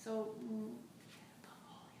 So,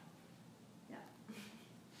 yeah.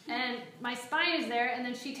 And my spine is there, and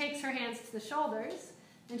then she takes her hands to the shoulders,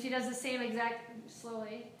 and she does the same exact,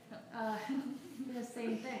 slowly, the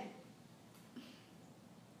same thing.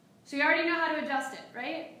 So you already know how to adjust it,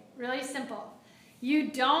 right? Really simple. You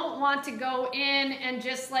don't want to go in and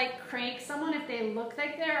just like crank someone if they look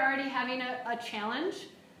like they're already having a challenge.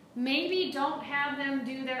 Maybe don't have them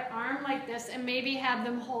do their arm like this, and maybe have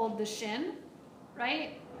them hold the shin,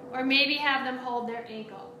 right? Or maybe have them hold their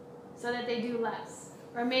ankle so that they do less.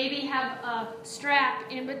 Or maybe have a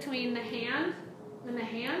strap in between the hand and the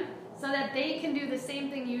hand so that they can do the same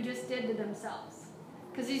thing you just did to themselves.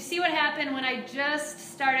 Because you see what happened when I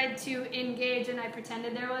just started to engage and I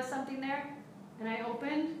pretended there was something there and I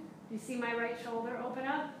opened? You see my right shoulder open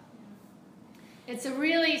up? It's a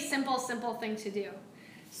really simple thing to do.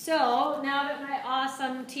 So now that my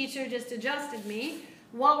awesome teacher just adjusted me,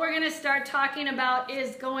 what we're going to start talking about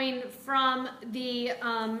is going from the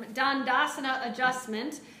Dandasana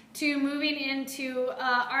adjustment to moving into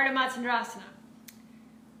Ardha Matsyendrasana.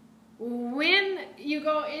 When you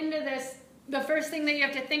go into this, the first thing that you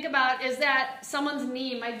have to think about is that someone's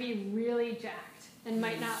knee might be really jacked and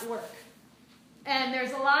might not work. And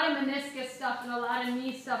there's a lot of meniscus stuff and a lot of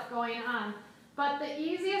knee stuff going on. But the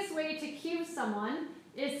easiest way to cue someone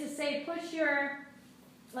is to say, push your,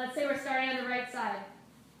 let's say we're starting on the right side.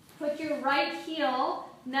 Put your right heel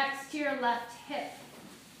next to your left hip.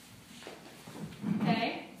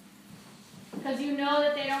 Okay? Because you know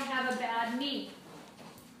that they don't have a bad knee.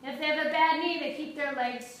 If they have a bad knee, they keep their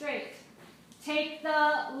legs straight. Take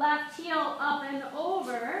the left heel up and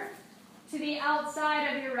over to the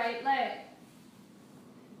outside of your right leg.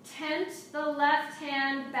 Tent the left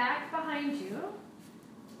hand back behind you.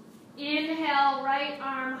 Inhale, right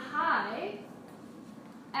arm high.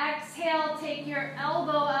 Exhale, take your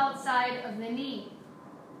elbow outside of the knee.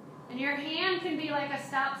 And your hand can be like a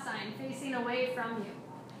stop sign facing away from you.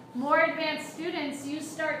 More advanced students, you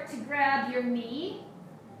start to grab your knee.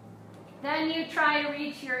 Then you try to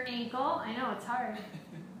reach your ankle. I know, it's hard.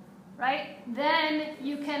 Right? Then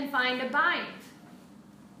you can find a bind.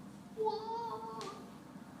 Whoa.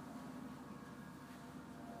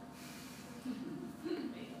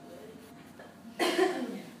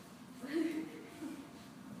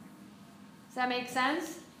 Does that make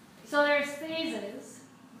sense? So there's phases.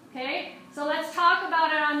 Okay? So let's talk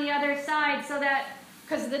about it on the other side so that,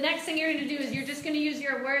 because the next thing you're going to do is you're just going to use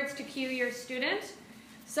your words to cue your student.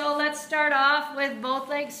 So let's start off with both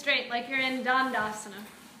legs straight, like you're in Dandasana.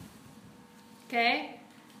 Okay?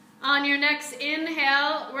 On your next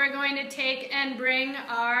inhale, we're going to take and bring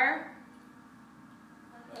our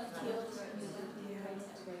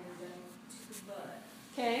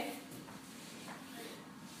okay?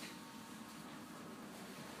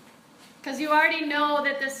 Because you already know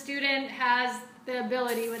that the student has the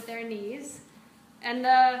ability with their knees. And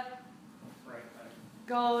the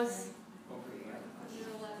goes...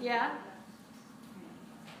 Yeah?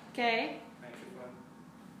 Okay.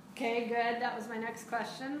 Okay, good. That was my next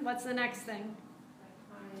question. What's the next thing?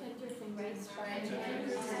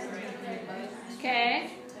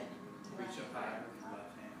 Okay. Reach up high with your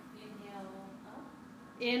left hand.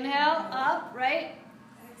 Inhale up, right?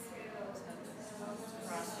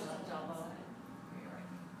 Cross your left elbow.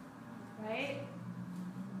 Right?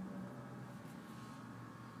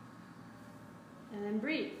 And then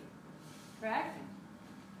breathe. Correct?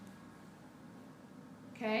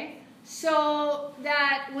 Okay? So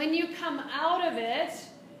that when you come out of it,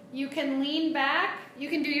 you can lean back. You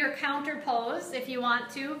can do your counter pose if you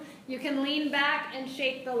want to. You can lean back and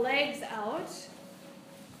shake the legs out.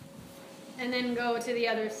 And then go to the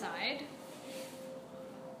other side.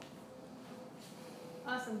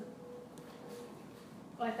 Awesome.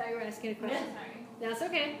 Oh, I thought you were asking a question. Yeah, sorry. That's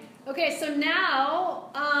okay. Okay, so now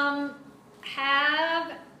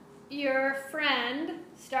have your friend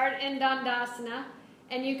start in Dandasana,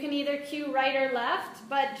 and you can either cue right or left,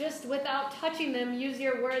 but just without touching them, use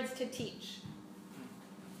your words to teach.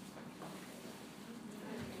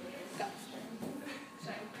 Go.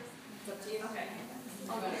 It's up to you. Okay.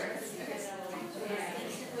 I'll go first.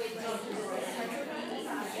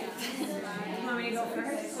 You want me to go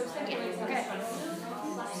first? Okay.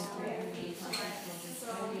 Alright, so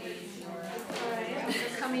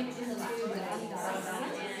coming into the Ardha.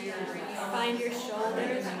 Find your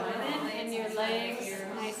shoulders open and your legs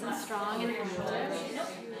nice and strong in your shoulders.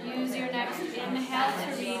 Use your next inhale to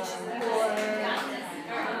reach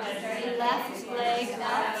your left leg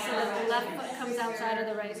up so that the left foot comes outside of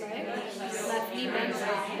the right leg. Left knee bends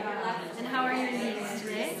high. And how are your knees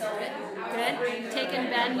today? Good. Take and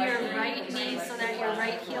bend your right knee so that your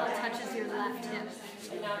right heel touches your left hip.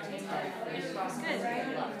 Good.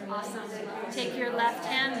 Awesome. Take your left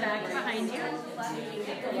hand back behind you.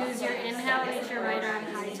 Use your inhale, reach your right arm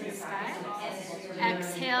high to the sky.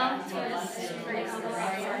 Exhale, twist, right elbow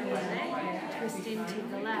outside the leg. Twist into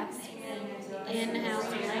the left. Inhale to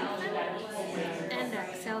lengthen. And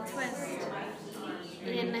exhale, twist.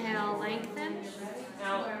 Inhale, lengthen.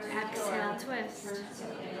 Exhale, twist.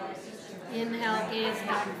 Inhale, gaze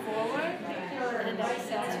back forward. And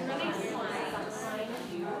exhale to release.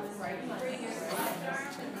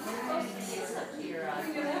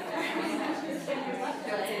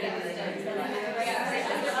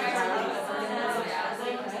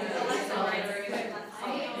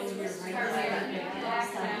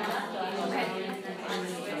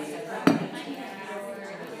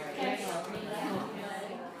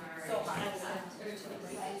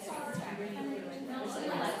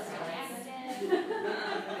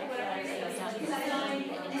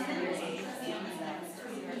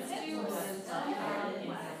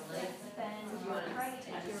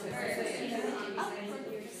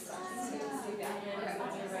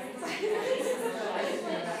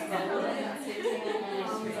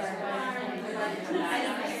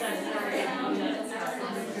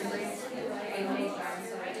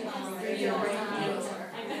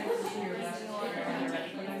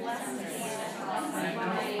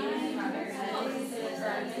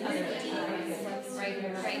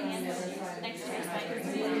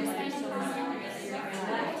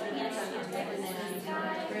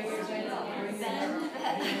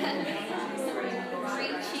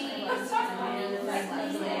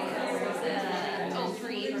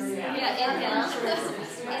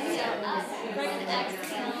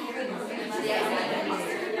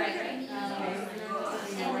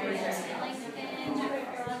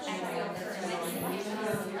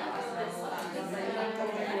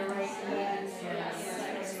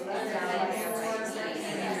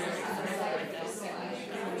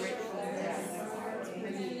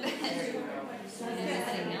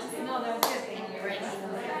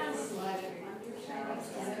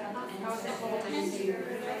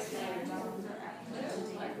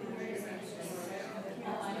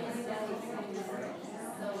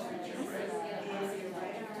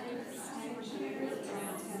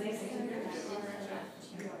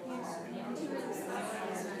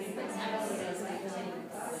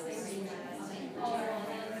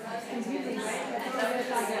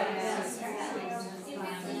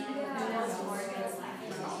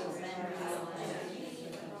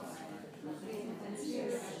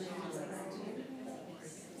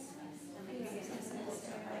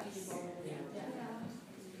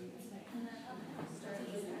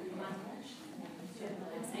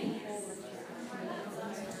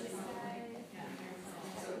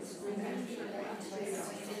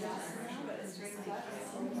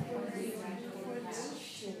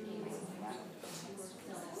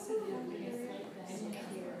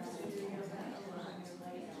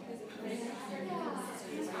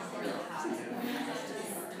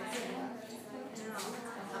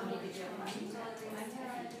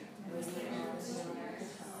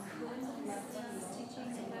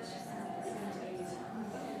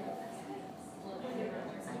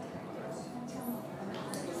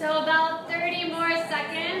 So about 30 more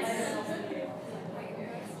seconds.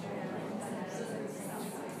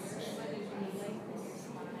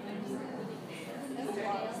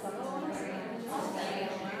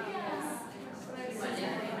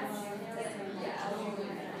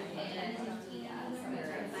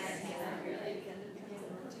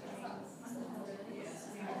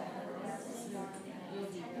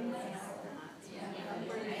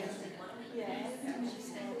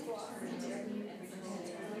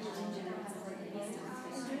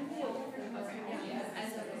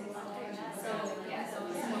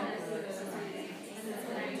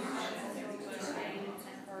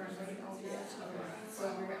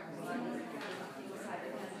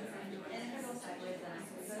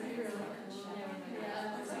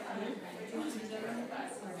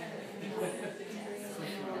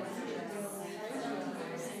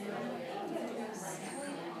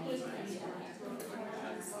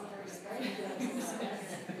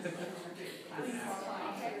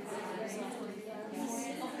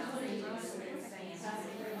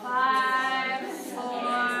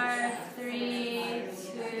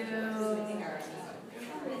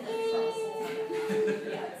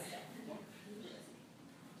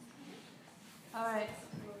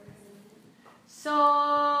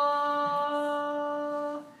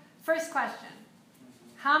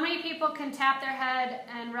 how many people can tap their head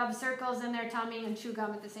and rub circles in their tummy and chew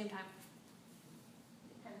gum at the same time?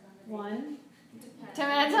 Depends on the day. One. Depends.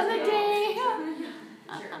 Depends on the day.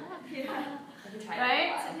 Yeah.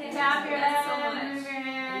 Right? Tap your head, move your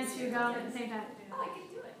hand, chew gum at the same time. Oh, I can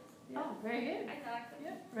do it. Oh, very good. I thought I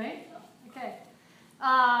could. Right? Okay.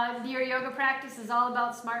 Your yoga practice is all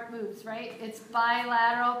about smart moves, right? It's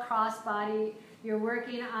bilateral, cross-body. You're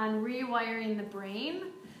working on rewiring the brain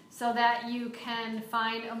so that you can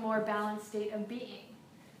find a more balanced state of being.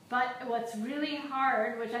 But what's really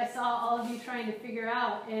hard, which I saw all of you trying to figure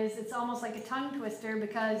out, is it's almost like a tongue twister,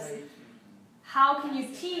 because how can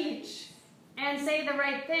you teach and say the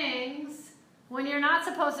right things when you're not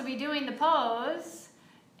supposed to be doing the pose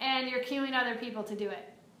and you're cueing other people to do it?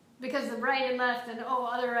 Because the right and left and oh,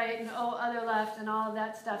 other right and oh, other left and all of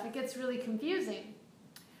that stuff, it gets really confusing.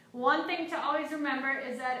 One thing to always remember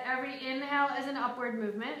is that every inhale is an upward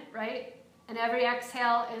movement, right? And every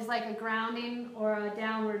exhale is like a grounding or a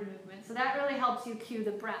downward movement. So that really helps you cue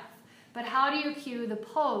the breath. But how do you cue the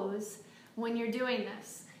pose when you're doing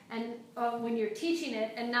this? And when you're teaching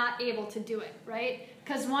it and not able to do it, right?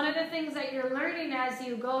 Because one of the things that you're learning as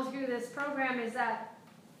you go through this program is that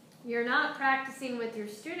you're not practicing with your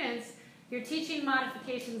students. You're teaching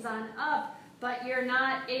modifications on up, but you're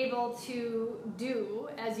not able to do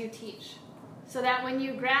as you teach. So that when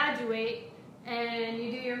you graduate and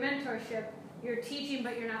you do your mentorship, you're teaching,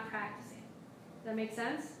 but you're not practicing. Does that make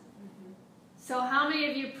sense? Mm-hmm. So how many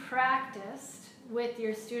of you practiced with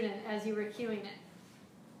your student as you were cueing it?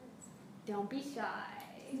 Don't be shy.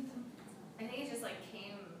 I think it just like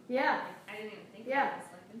came. Yeah. I didn't even think Yeah. of it.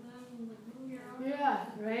 It's like, and then like move your own. Yeah,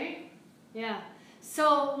 right? Yeah.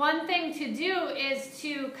 So one thing to do is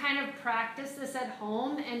to kind of practice this at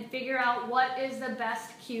home and figure out what is the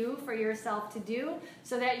best cue for yourself to do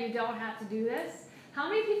so that you don't have to do this. How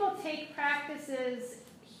many people take practices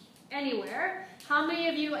anywhere? How many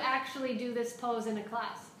of you actually do this pose in a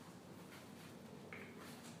class?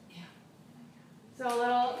 Yeah. So a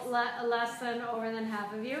little less than over than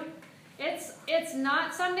half of you. It's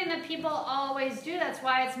not something that people always do. That's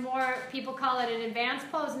why it's more, people call it an advanced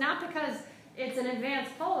pose, not because it's an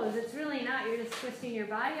advanced pose. It's really not. You're just twisting your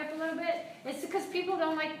body up a little bit. It's because people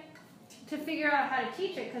don't like to figure out how to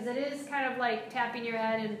teach it, because it is kind of like tapping your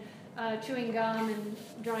head and chewing gum and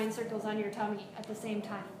drawing circles on your tummy at the same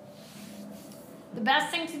time. The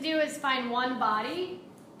best thing to do is find one body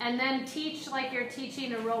and then teach like you're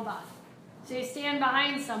teaching a robot. So you stand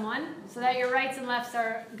behind someone so that your rights and lefts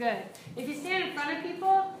are good. If you stand in front of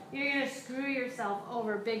people, you're going to screw yourself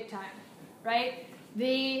over big time, right?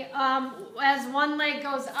 As one leg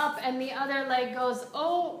goes up and the other leg goes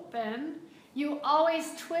open, you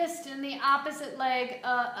always twist in the opposite leg,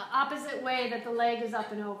 opposite way that the leg is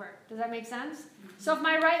up and over. Does that make sense? So if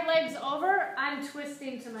my right leg's over, I'm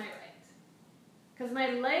twisting to my right. Because my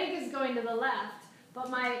leg is going to the left, but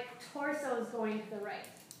my torso is going to the right.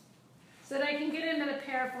 So that I can get into the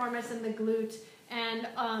piriformis and the glute and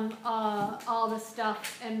all the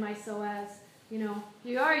stuff and my psoas. You know,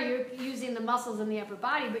 you're using the muscles in the upper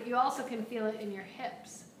body, but you also can feel it in your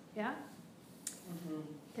hips. Yeah? Mm-hmm.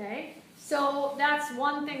 Okay? So that's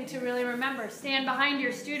one thing to really remember. Stand behind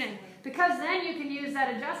your student, because then you can use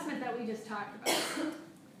that adjustment that we just talked about.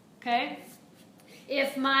 Okay?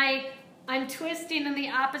 If I'm twisting in the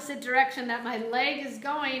opposite direction that my leg is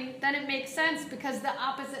going, then it makes sense, because the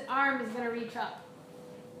opposite arm is going to reach up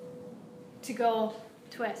to go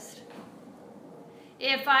twist.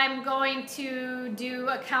 If I'm going to do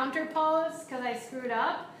a counter pose because I screwed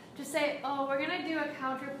up, just say, oh, we're going to do a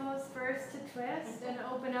counter pose first to twist and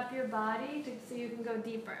open up your body so you can go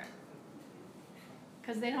deeper.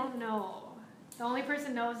 Because they don't know. The only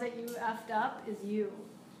person knows that you effed up is you.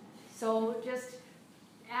 So just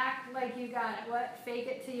act like you got it. What? Fake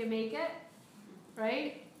it till you make it,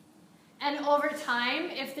 right? And over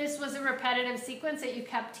time, if this was a repetitive sequence that you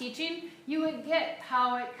kept teaching, you would get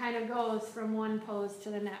how it kind of goes from one pose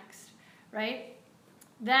to the next, right?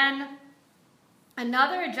 Then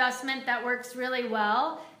another adjustment that works really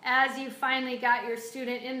well as you finally got your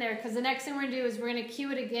student in there, because the next thing we're going to do is we're going to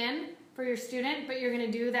cue it again for your student, but you're going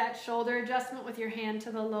to do that shoulder adjustment with your hand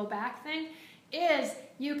to the low back thing, is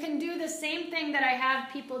you can do the same thing that I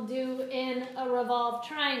have people do in a revolved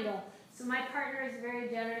triangle. So my partner is very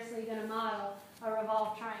generously going to model a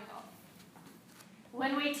revolved triangle.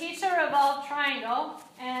 When we teach a revolved triangle,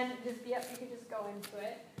 and just, yep, you can just go into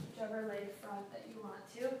it, whichever leg front that you want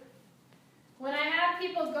to. When I have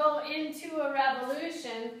people go into a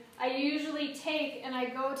revolution, I usually take and I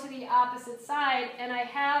go to the opposite side, and I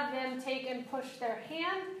have them take and push their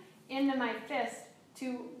hand into my fist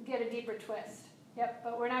to get a deeper twist. Yep,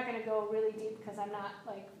 but we're not going to go really deep because I'm not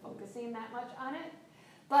like focusing that much on it.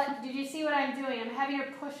 But did you see what I'm doing? I'm having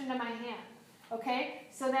her push into my hand. Okay?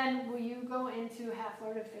 So then will you go into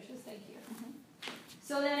half-lorded fishes? Thank you.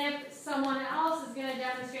 So then if someone else is going to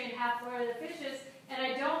demonstrate half-lorded fishes, and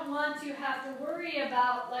I don't want to have to worry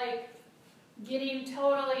about like getting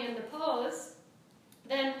totally into pose,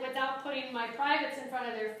 then without putting my privates in front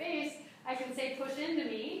of their face, I can say push into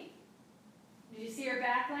me. Did you see her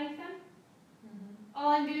back lengthen?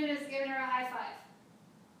 All I'm doing is giving her a high five.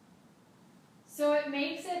 So it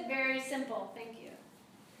makes it very simple, thank you,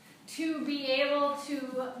 to be able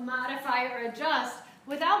to modify or adjust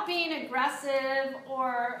without being aggressive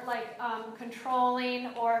or like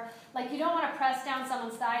controlling, or like you don't want to press down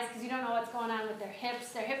someone's thighs because you don't know what's going on with their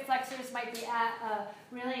hips. Their hip flexors might be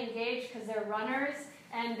really engaged because they're runners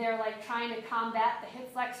and they're like trying to combat the hip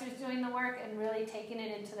flexors doing the work and really taking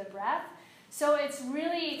it into the breath. So it's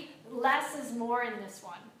really less is more in this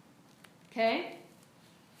one, okay?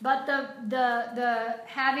 But the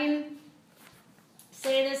having,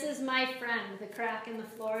 say this is my friend, the crack in the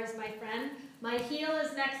floor is my friend. My heel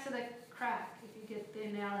is next to the crack, if you get the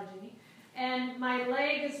analogy. And my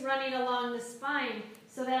leg is running along the spine,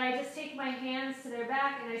 so that I just take my hands to their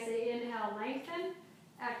back and I say inhale, lengthen,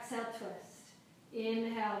 exhale, twist.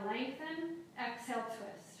 Inhale, lengthen, exhale,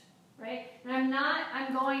 twist, right? And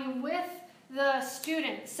I'm going with the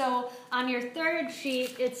student. So on your third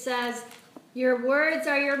sheet, it says, your words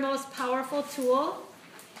are your most powerful tool.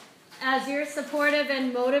 As you're supportive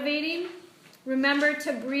and motivating, remember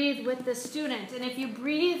to breathe with the student. And if you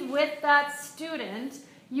breathe with that student,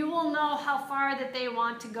 you will know how far that they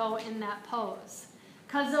want to go in that pose.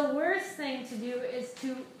 Because the worst thing to do is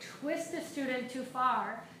to twist a student too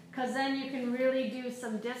far, because then you can really do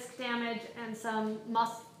some disc damage and some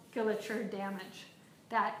musculature damage.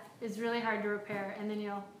 That is really hard to repair, and then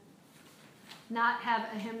you'll not have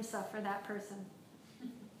ahimsa for that person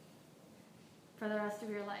for the rest of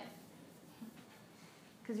your life.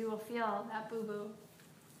 Because you will feel that boo-boo,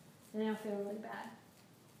 and you'll feel really bad.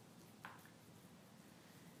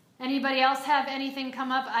 Anybody else have anything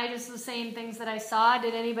come up? I just was saying things that I saw.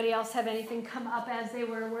 Did anybody else have anything come up as they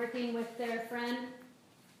were working with their friend?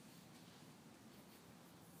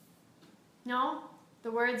 No?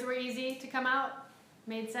 The words were easy to come out?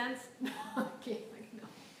 Made sense? Okay, no.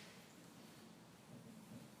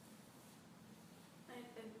 I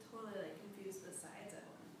totally like confused the sides at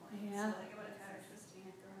one point. Yeah. So like I would have had her twisting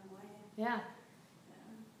it the wrong way. Yeah.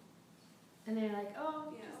 Yeah. And they're like,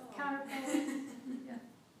 oh, Yeah, just oh. counterpose. Yeah.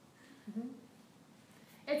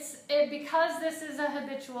 Because this is a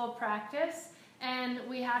habitual practice, and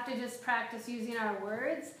we have to just practice using our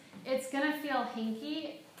words, it's going to feel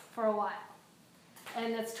hinky for a while.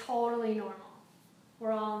 And that's totally normal.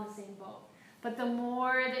 We're all in the same boat. But the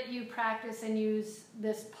more that you practice and use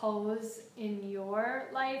this pose in your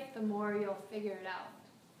life, the more you'll figure it out.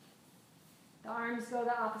 The arms go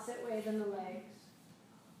the opposite way than the legs.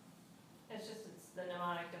 It's the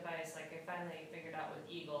mnemonic device. Like I finally figured out with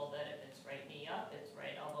eagle that if it's right knee up, it's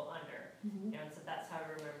right elbow under. Mm-hmm. You know, and so that's how I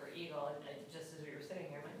remember eagle. And just as we were sitting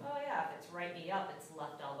here, I'm like, oh yeah, if it's right knee up, it's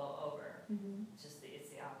left elbow over. Mm-hmm. It's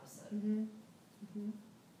the opposite. Mm-hmm. Mm-hmm.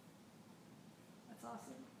 That's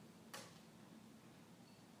awesome.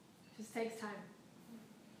 Just takes time.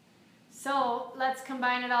 So let's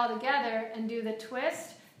combine it all together and do the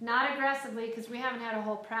twist, not aggressively because we haven't had a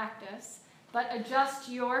whole practice, but adjust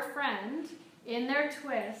your friend in their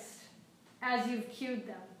twist as you've cued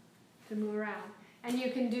them to move around. And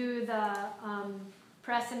you can do the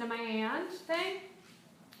press into my hand thing.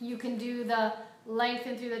 You can do the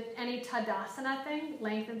lengthen through any Tadasana thing,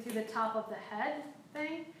 lengthen through the top of the head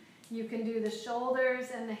thing. You can do the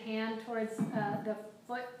shoulders and the hand towards the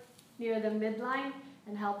foot near the midline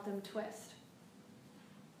and help them twist.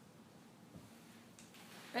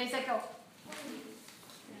 Basic, go.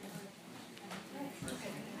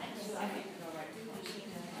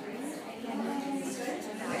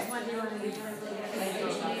 What do you want to do?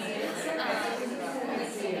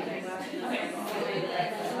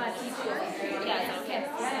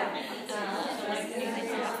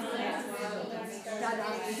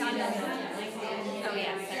 Oh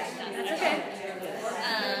yeah, That's okay.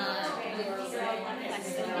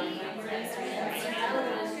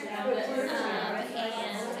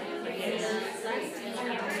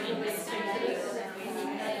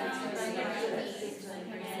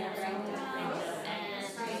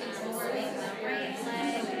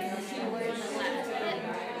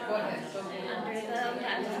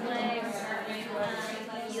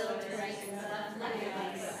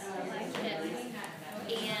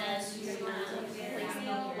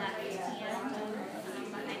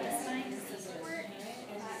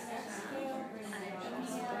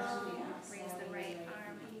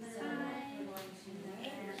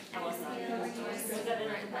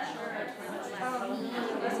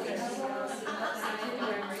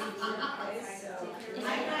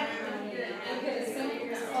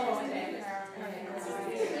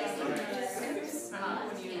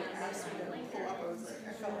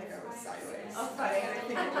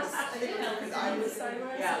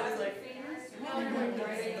 Yeah, I was like,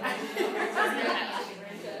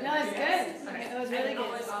 No, it's good. It was really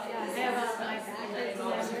good. Yeah, I have my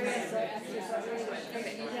backwards measure, so exercise really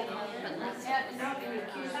good.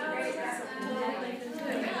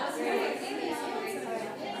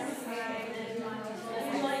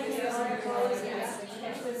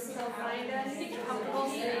 So find a comfortable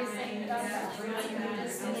spacing,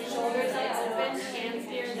 shoulders are open, hands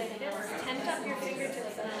near the hips, tent up your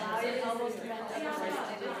fingertips and allow your elbows to bend up.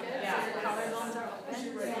 Your collarbones are open.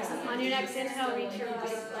 On your next inhale, reach your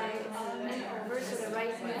right leg up and over so the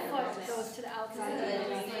right foot goes to the outside of the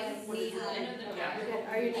knee. Good.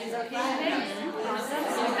 Are your knees okay? Awesome.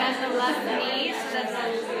 So bend the left knee so that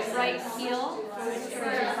the right heel goes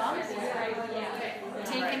towards your bum.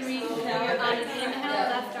 Take and reach on an inhale,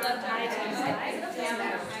 left arm high to the side.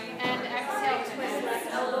 And exhale, twist left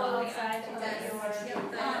elbow outside of your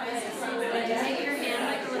take your hand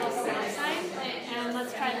like a little stop sign. And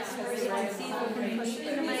let's try this first one. See if we can push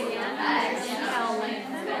into my hand. Inhale,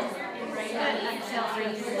 lengthen. Good. Exhale,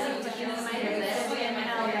 release. Push into my hand.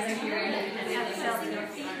 Inhale, lengthen. Exhale to your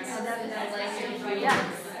feet. Yeah.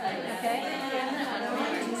 Okay.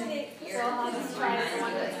 So I'll just try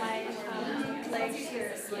one with my legs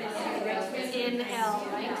here. Inhale,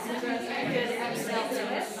 lengthen. Good. Exhale,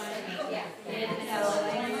 twist. Inhale,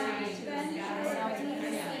 lengthen. Exhale,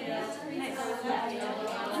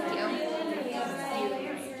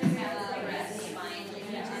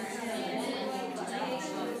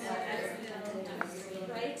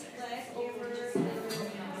 Right leg over the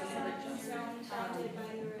zone bounded by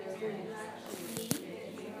the knee. We're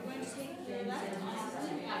going to take your left arm and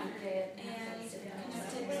connect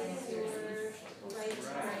it with your right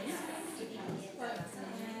arm.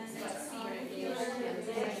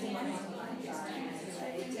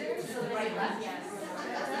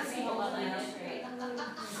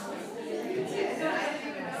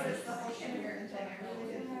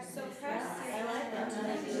 So press your left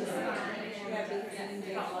arm.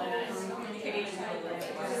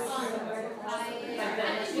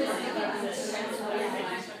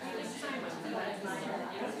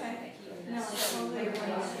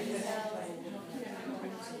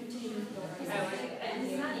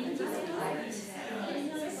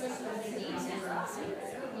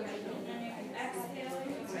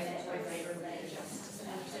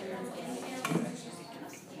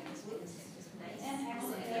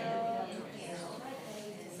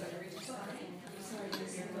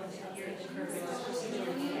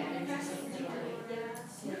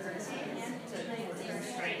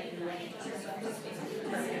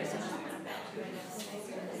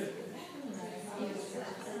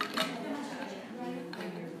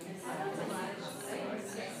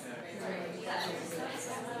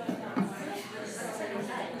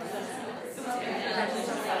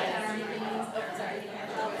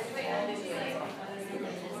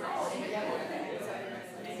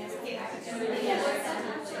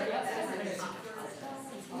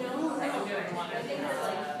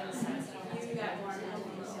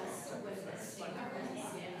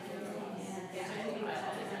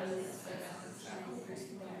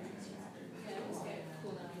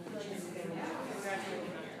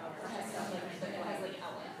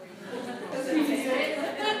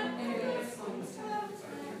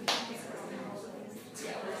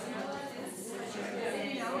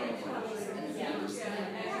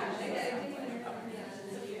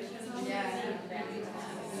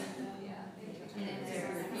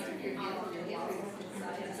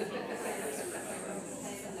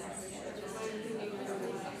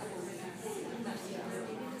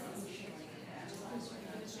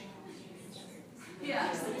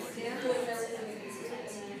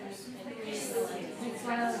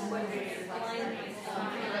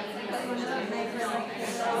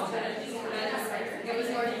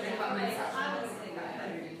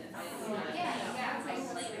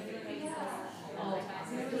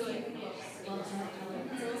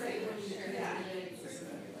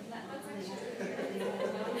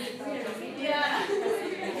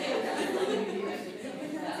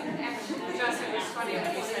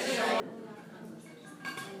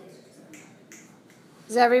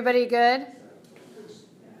 Is everybody good?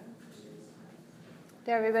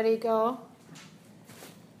 Did everybody go?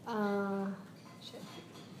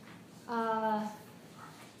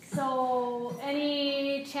 So,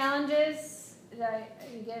 any challenges? Did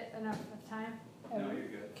you get enough time? No, you're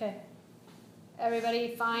good. Okay.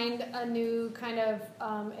 Everybody find a new kind of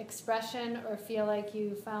expression or feel like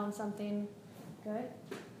you found something good?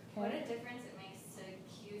 Okay. What a difference it makes to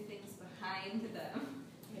cue things behind them.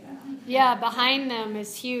 Yeah, behind them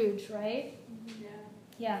is huge, right?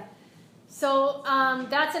 Yeah. So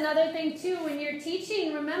that's another thing too. When you're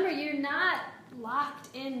teaching, remember you're not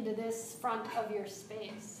locked into this front of your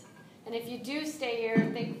space. And if you do stay here,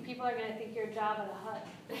 people are going to think you're Jabba the Hutt.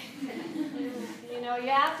 You know, you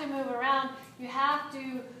have to move around. You have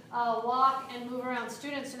to walk and move around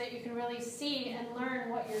students so that you can really see and learn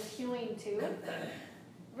what you're cueing to,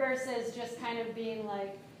 versus just kind of being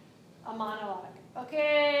like a monologue.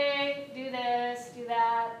 Okay, do this, do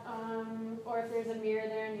that. Or if there's a mirror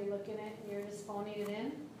there and you look in it and you're just phoning it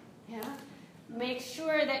in. Yeah. Make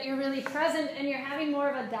sure that you're really present and you're having more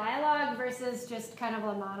of a dialogue versus just kind of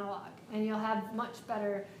a monologue. And you'll have much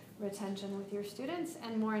better retention with your students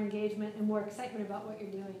and more engagement and more excitement about what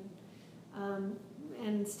you're doing.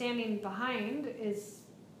 And standing behind is,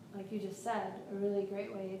 like you just said, a really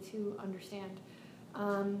great way to understand.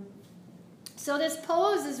 So this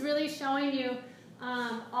pose is really showing you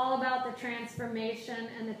all about the transformation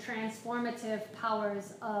and the transformative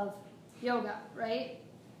powers of yoga, right?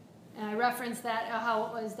 And I referenced that, how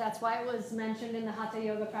it was, that's why it was mentioned in the Hatha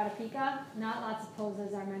Yoga Pradipika. Not lots of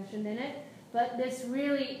poses are mentioned in it, but this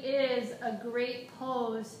really is a great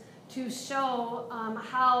pose to show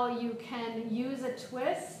how you can use a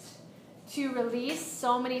twist to release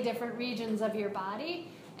so many different regions of your body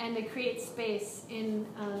and to create space in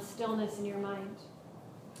stillness in your mind.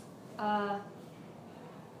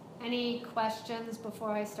 Any questions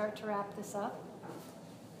before I start to wrap this up?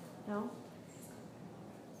 No?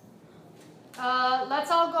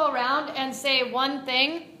 Let's all go around and say one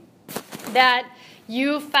thing that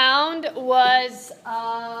you found was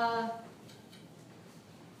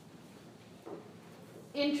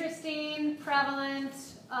interesting, prevalent,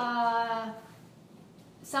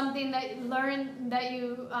 something that you learned, that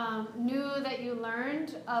you knew that you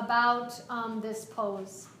learned about this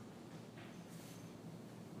pose.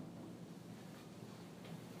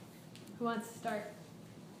 Who wants to start?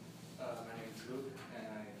 My name is Luke, and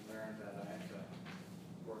I learned that I have to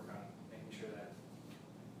work on making sure that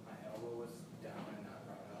my elbow was down and not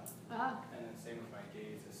brought up. And then same with my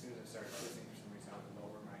gaze. As soon as I started twisting, for some reason, I would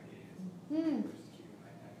lower my gaze, versus keeping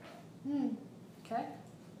my neck up. Okay,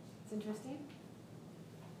 it's interesting.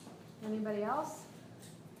 Anybody else?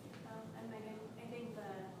 I'm Megan. I think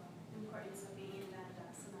the importance of being in that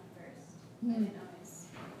asana first. I didn't always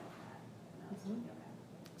know that when I was doing yoga.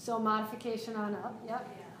 So modification on up, yep.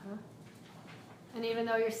 Yeah. And even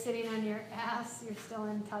though you're sitting on your ass, you're still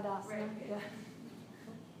in Tadasana. Right.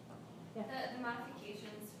 Yeah. The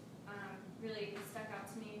modifications really stuck out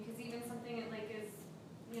to me, because even something like is,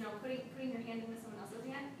 you know, putting your hand into someone else's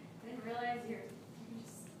hand, I didn't realize you can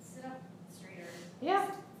just sit up straighter. Yeah.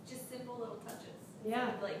 Just simple little touches. Yeah.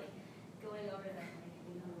 Instead of like going over them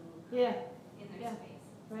like, Yeah. in their Yeah. space.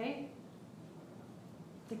 Right?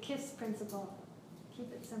 The KISS principle.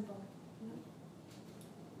 Keep it simple.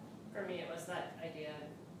 For me, it was that idea,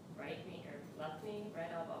 right knee or left knee, right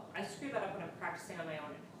elbow. I screw that up when I'm practicing on my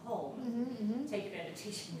own at home, take it into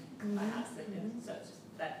teaching class, and so it's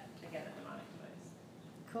just that, again, the mnemonic device.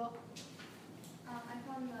 Cool. I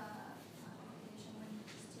found the application when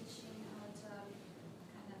just teaching how to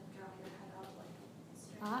kind of drop your head out like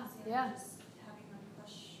straight. Yeah. Just having them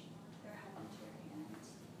push their head into your hand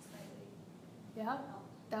slightly. Yeah.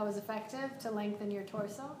 That was effective to lengthen your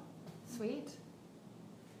torso. Sweet.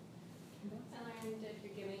 I learned if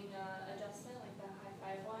you're giving an adjustment, like the high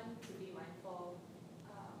five one, to be mindful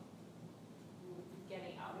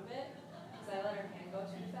getting out of it. Because I let her hand go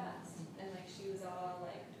too fast. And like she was all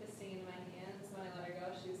like twisting in my hands. When I let her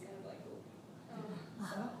go, she was kind of like, ooh.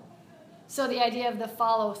 So the idea of the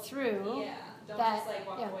follow through. Yeah, don't that, just like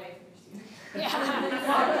walk yeah. away from your student. Yeah.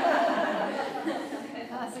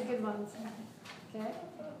 That's a good one. Okay.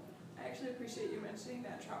 I actually appreciate you mentioning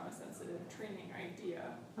that trauma-sensitive training idea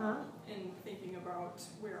in thinking about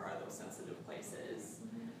where are those sensitive places.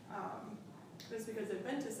 Just because I've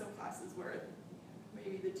been to some classes where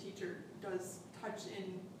maybe the teacher does touch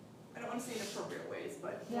in, I don't want to say inappropriate ways,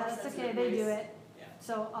 but Yeah, more that's sensitive okay. They ways. do it. Yeah.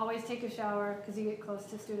 So always take a shower because you get close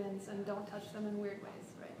to students, and don't touch them in weird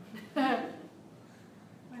ways, right?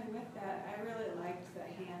 And with that, I really liked the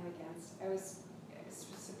hand against. I was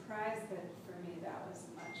surprised that for me that was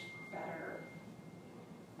much better.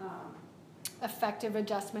 Effective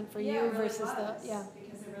adjustment for Yeah, you it really versus was, the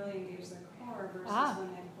because it really engaged the core versus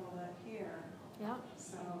when they pulled it here. yeah.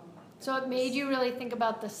 So it made you really think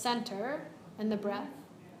about the center and the breath.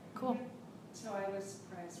 Cool. So I was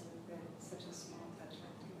surprised with that, such a small touch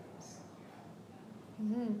like that. So.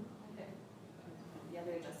 The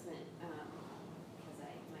other adjustment, because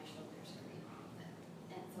my shoulders hurt,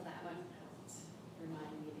 and so that one helped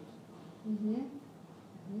remind me to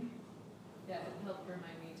Yeah, it helped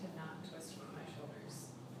remind me to not twist with my shoulders.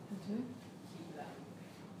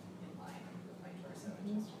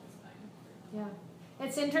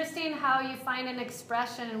 it's interesting how you find an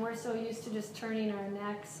expression, and we're so used to just turning our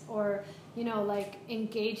necks or, like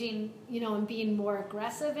engaging, and being more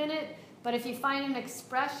aggressive in it. But if you find an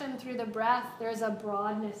expression through the breath, there's a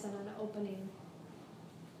broadness and an opening.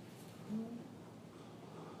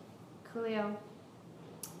 Coolio.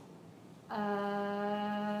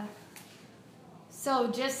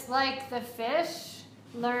 So just like the fish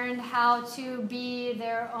learned how to be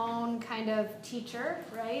their own kind of teacher,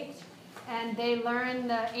 right? And they learned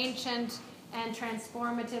the ancient and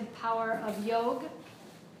transformative power of yoga.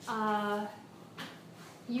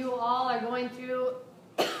 You all are going through,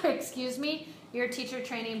 your teacher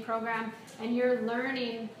training program, and you're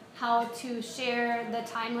learning how to share the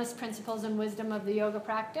timeless principles and wisdom of the yoga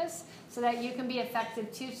practice so that you can be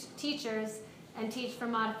effective teachers and teach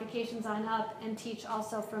from modifications on up and teach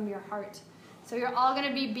also from your heart. So you're all going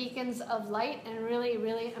to be beacons of light and really,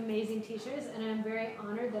 really amazing teachers, and I'm very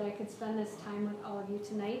honored that I could spend this time with all of you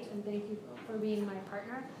tonight, and thank you for being my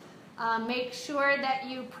partner. Make sure that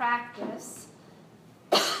you practice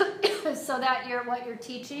so that what you're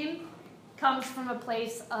teaching comes from a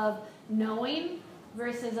place of knowing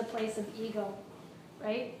versus a place of ego,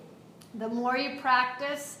 right? The more you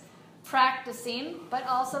practice practicing, but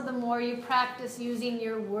also the more you practice using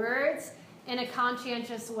your words in a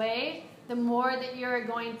conscientious way, the more that you're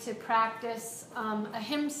going to practice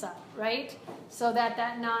ahimsa, right? So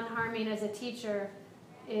that non-harming as a teacher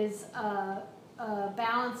is a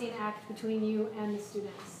balancing act between you and the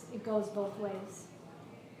students. It goes both ways.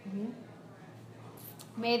 Mm-hmm.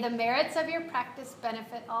 May the merits of your practice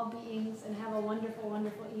benefit all beings, and have a wonderful,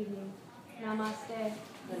 wonderful evening. Namaste.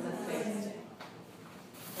 Namaste.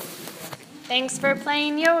 Thanks for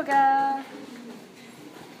playing yoga.